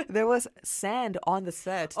there was sand on the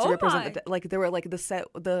set to represent like there were like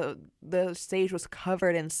the stage was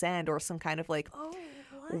covered in sand or some kind of like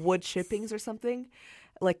wood chippings or something,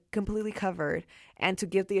 like completely covered. And to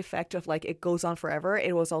give the effect of like it goes on forever,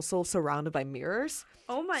 it was also surrounded by mirrors.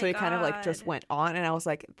 Oh my god. So it kind of like just went on, and I was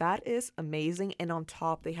like, that is amazing. And on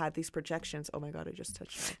top they had these projections. Oh my god, I just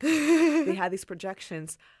touched it. They had these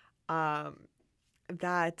projections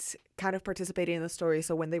that kind of participated in the story.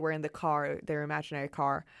 So when they were in the car, their imaginary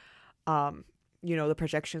car, you know, the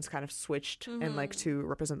projections kind of switched and like to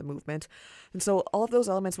represent the movement. And so all of those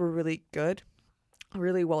elements were really good,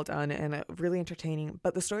 really well done, and really entertaining.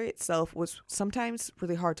 But the story itself was sometimes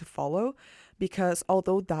really hard to follow, because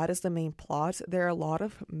although that is the main plot, there are a lot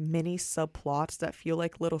of mini subplots that feel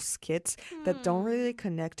like little skits that don't really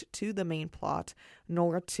connect to the main plot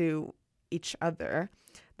nor to each other,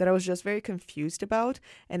 that I was just very confused about.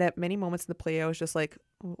 And at many moments in the play, I was just like,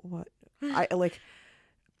 what?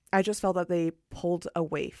 I just felt that they pulled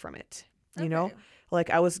away from it, you know? Like,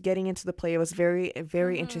 I was getting into the play. I was very,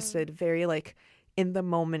 very interested, very like in the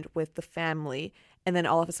moment with the family. And then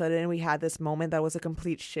all of a sudden we had this moment that was a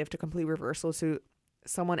complete shift, a complete reversal to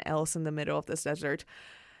someone else in the middle of this desert.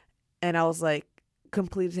 And I was like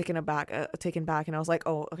completely taken back. And I was like,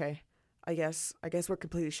 oh, okay. I guess we're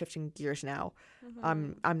completely shifting gears now.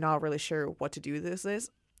 I'm not really sure what to do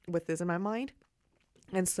with this in my mind.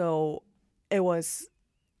 And so it was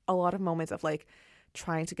a lot of moments of like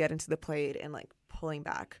trying to get into the play and like pulling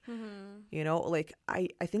back. You know, like I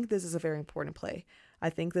think this is a very important play.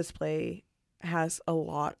 I think this play has a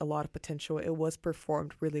lot of potential. It was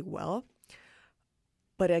performed really well.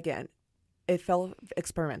 But again, it felt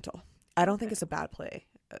experimental. I don't think it's a bad play.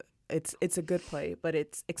 It's a good play, but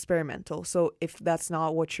it's experimental. So if that's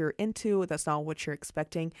not what you're into, that's not what you're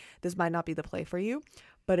expecting, this might not be the play for you.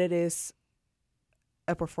 But it is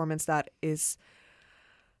a performance that is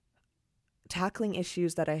tackling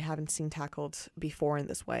issues that I haven't seen tackled before in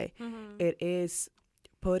this way. It is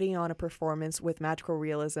putting on a performance with magical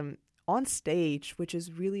realism on stage, which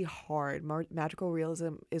is really hard. Magical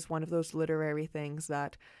realism is one of those literary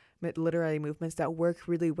movements that work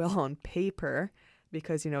really well on paper,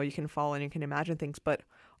 because, you know, you can follow and you can imagine things, but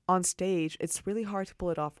on stage, it's really hard to pull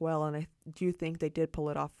it off well, and I do think they did pull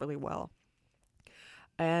it off really well.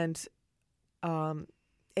 And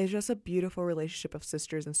it's just a beautiful relationship of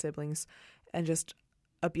sisters and siblings, and just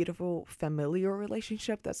a beautiful familial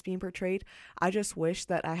relationship that's being portrayed. I just wish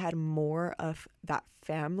that I had more of that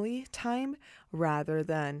family time rather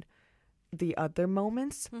than the other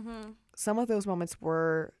moments. Some of those moments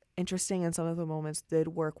were interesting, and some of the moments did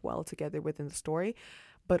work well together within the story,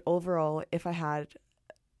 but overall, if I had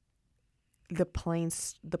the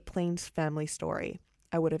Plains family story,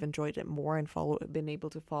 I would have enjoyed it more and been able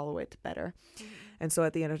to follow it better. And so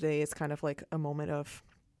at the end of the day, it's kind of like a moment of,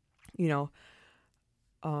 you know,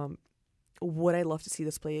 would I love to see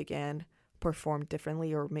this play again, performed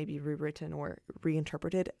differently, or maybe rewritten or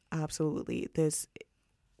reinterpreted? Absolutely. This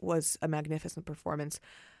was a magnificent performance.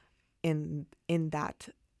 in that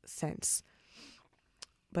sense.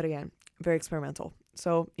 But again, very experimental.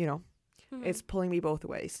 So, it's pulling me both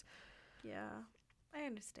ways. Yeah, I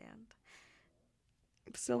understand.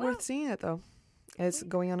 Still worth seeing it, though. It's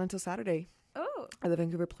going on until Saturday. Oh. At the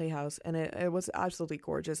Vancouver Playhouse. And it was absolutely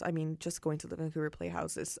gorgeous. I mean, just going to the Vancouver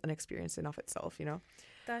Playhouse is an experience in of itself,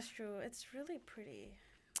 That's true. It's really pretty.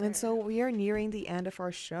 And so we are nearing the end of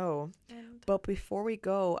our show. But before we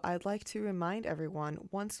go, I'd like to remind everyone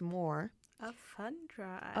once more a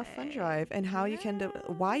Fundrive. A Fundrive and how you can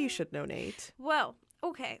why you should donate. Well,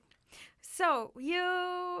 okay. So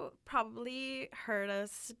you probably heard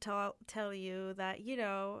us tell you that,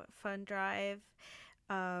 Fundrive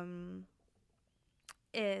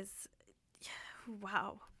is,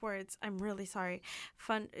 wow, words. I'm really sorry.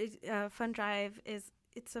 Fundrive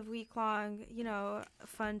it's a week-long,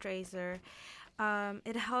 fundraiser.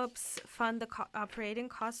 It helps fund the operating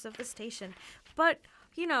costs of the station. But,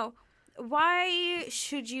 why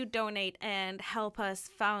should you donate and help us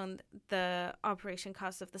fund the operation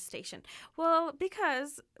costs of the station? Well,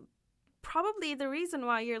 because probably the reason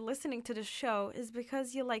why you're listening to the show is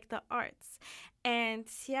because you like the arts. And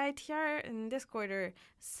CITR in this quarter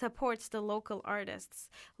supports the local artists.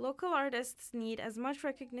 Local artists need as much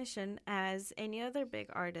recognition as any other big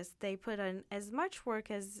artist. They put in as much work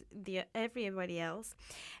as everybody else.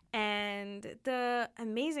 And the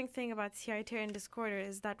amazing thing about CITR in this quarter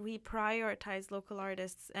is that we prioritize local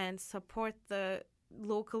artists and support the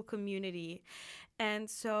local community. And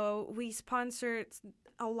so we sponsored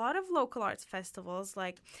a lot of local arts festivals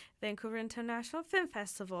like Vancouver International Film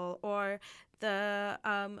Festival or the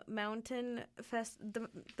Mountain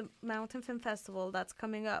Film Festival that's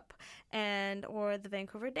coming up, or the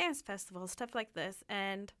Vancouver Dance Festival, stuff like this.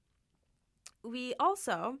 And we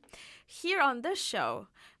also, here on this show,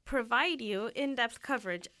 provide you in-depth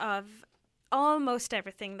coverage of almost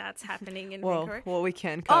everything that's happening in Vancouver. What we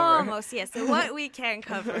can cover. Almost, yes. So what we can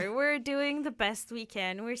cover. We're doing the best we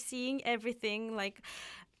can. We're seeing everything, like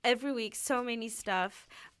every week, so many stuff.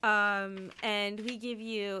 And we give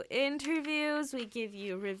you interviews, we give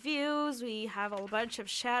you reviews, we have a bunch of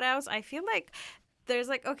shout outs. I feel like there's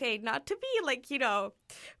okay, not to be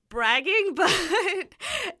bragging, but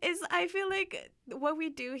I feel like what we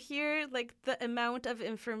do here, the amount of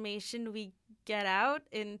information we get out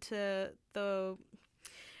into the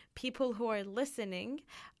people who are listening,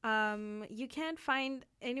 you can't find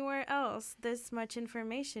anywhere else this much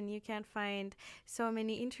information. You can't find so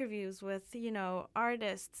many interviews with,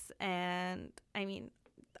 artists, and I mean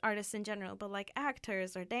artists in general, but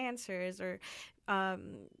actors or dancers or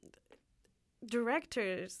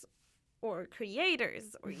directors or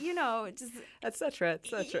creators, or just etc.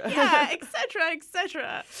 Yeah,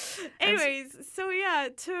 etc. Anyways, so yeah,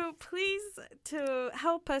 to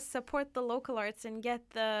help us support the local arts and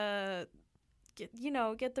get the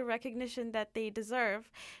recognition that they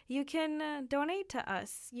deserve, you can donate to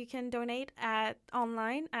us. You can donate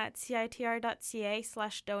online at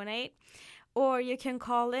citr.ca/donate. Or you can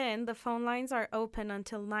call in. The phone lines are open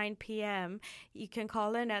until 9 p.m. You can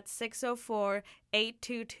call in at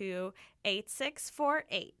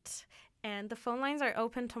 604-822-8648. And the phone lines are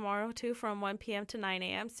open tomorrow, too, from 1 p.m. to 9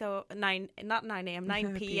 a.m. So, 9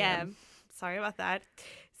 p.m. Sorry about that.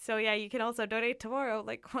 So, yeah, you can also donate tomorrow.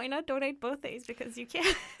 Why not donate both days? Because you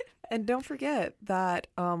can. And don't forget that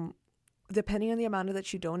depending on the amount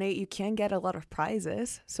that you donate, you can get a lot of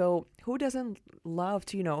prizes. So who doesn't love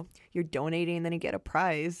to, you're donating and then you get a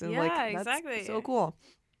prize. And yeah, that's exactly. So cool.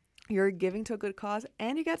 You're giving to a good cause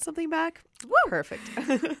and you get something back. Woo! Perfect.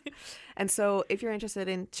 And so if you're interested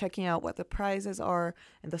in checking out what the prizes are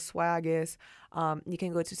and the swag is, you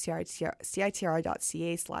can go to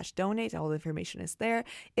citr.ca/donate. All the information is there.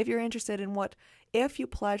 If you're interested in if you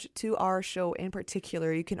pledge to our show in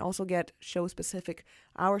particular, you can also get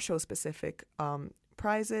our show specific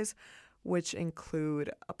prizes, which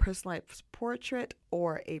include a personalized portrait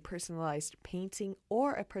or a personalized painting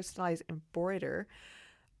or a personalized embroider.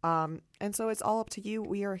 And so it's all up to you.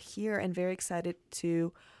 We are here and very excited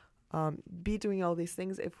to be doing all these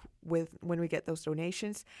things when we get those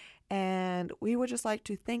donations. And we would just like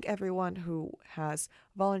to thank everyone who has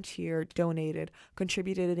volunteered, donated,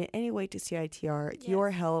 contributed in any way to CITR. Yes.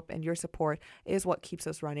 Your help and your support is what keeps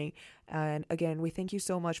us running. And again, we thank you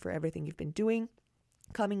so much for everything you've been doing.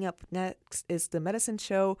 Coming up next is the medicine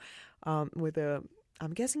show with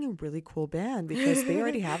I'm guessing a really cool band because they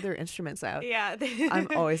already have their instruments out. Yeah. I'm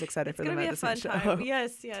always excited for the medicine show. Time.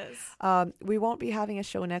 Yes. We won't be having a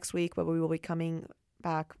show next week, but we will be coming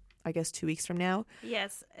back, I guess, 2 weeks from now.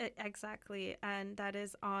 Yes, exactly. And that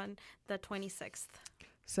is on the 26th.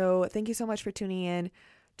 So thank you so much for tuning in.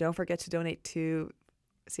 Don't forget to donate to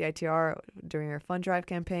CITR during our Fundrive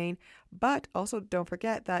campaign. But also don't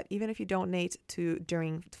forget that even if you donate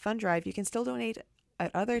during Fundrive, you can still donate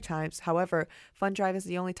at other times. However, Fundrive is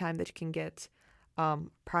the only time that you can get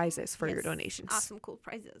prizes for your donations. Awesome, cool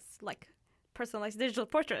prizes like personalized digital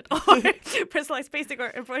portrait or personalized painting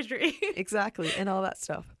or embroidery. Exactly, and all that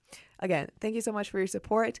stuff. Again, thank you so much for your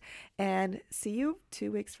support, and see you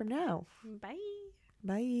 2 weeks from now. Bye.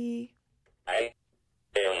 Bye. I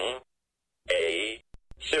am a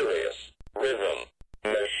serious rhythm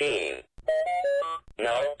machine.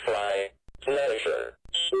 Now try pleasure.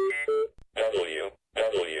 www.citr.ca.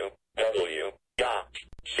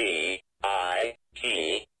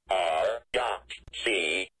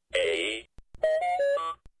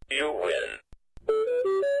 You win.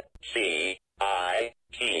 CITR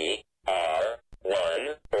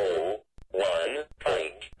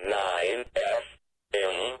 101.9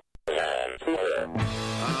 FM Vancouver.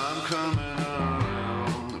 I'm coming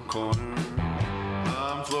around the corner.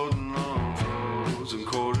 I'm floating on frozen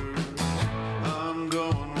quarters. I'm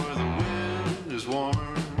going where the wind is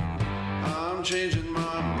warmer. I'm changing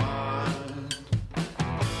my mind.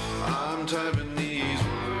 I'm typing these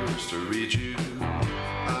words to reach you.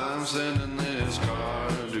 I'm sending this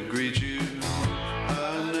card to greet you.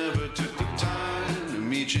 I never took the time to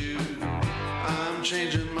meet you. I'm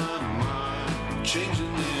changing my mind.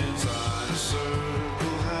 Changing inside a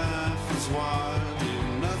circle half as wide.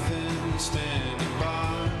 Leave nothing standing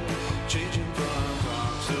by. Changing from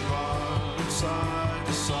top to bottom, side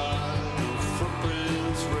to side. No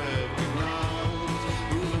footprints recognized.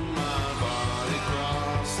 Moving my body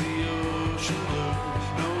across the ocean blue.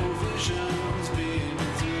 No visions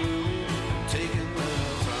beaming through me. Taking the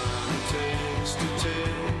time it takes to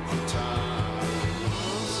take the time.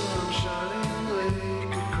 On some shining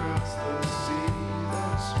lake across the sea.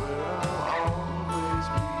 That's where I'll always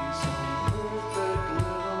be. Some perfect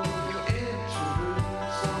little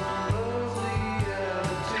interlude. Some lovely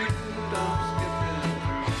attitude I'm skipping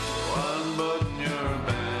through. Unbutton your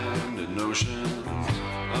abandoned notions.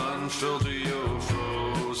 Unfilter your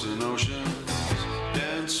frozen oceans.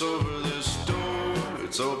 Dance over this door,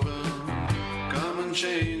 it's open. Come and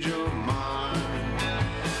change your mind.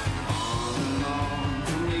 On and on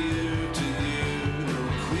from year to year. No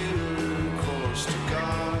clearer course to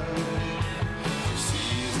guide.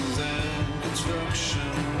 Seasons and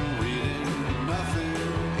construction, reading nothing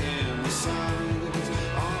in the signs.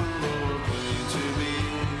 On a lower plane to be,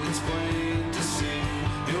 it's plain to see.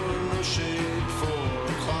 You're no shade for a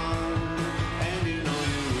climb, and you know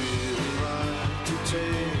you really like to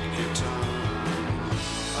take your time.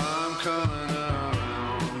 I'm coming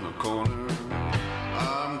around the corner.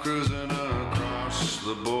 I'm cruising across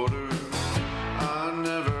the border. I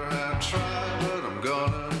never had tried, but I'm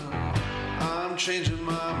gonna. I'm changing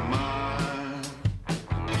my mind.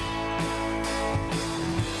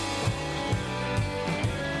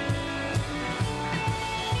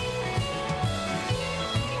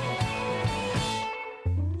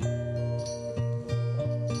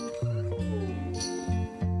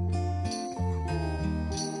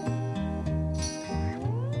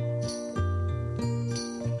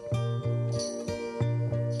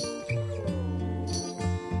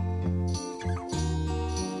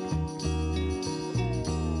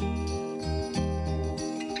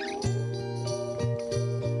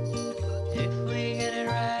 If we get it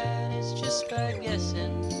right, it's just by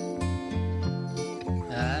guessing.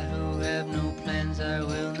 I who have no plans, I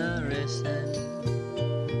will not rest then.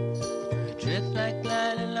 I drift like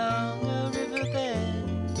light along a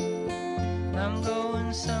riverbed. I'm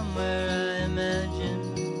going somewhere, I imagine.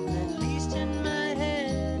 At least in my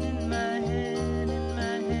head, in my head, in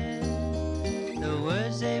my head. The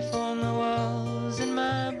words they form the walls, and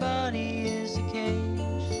my body is the cage.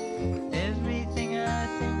 Everything I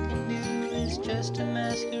think and do is just a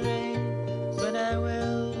masquerade, but I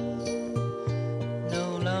will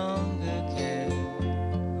no longer care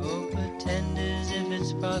or pretend as if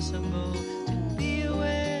it's possible to be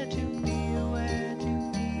aware, to be aware,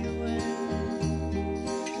 to be aware.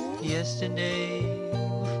 Yesterday,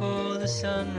 before the sun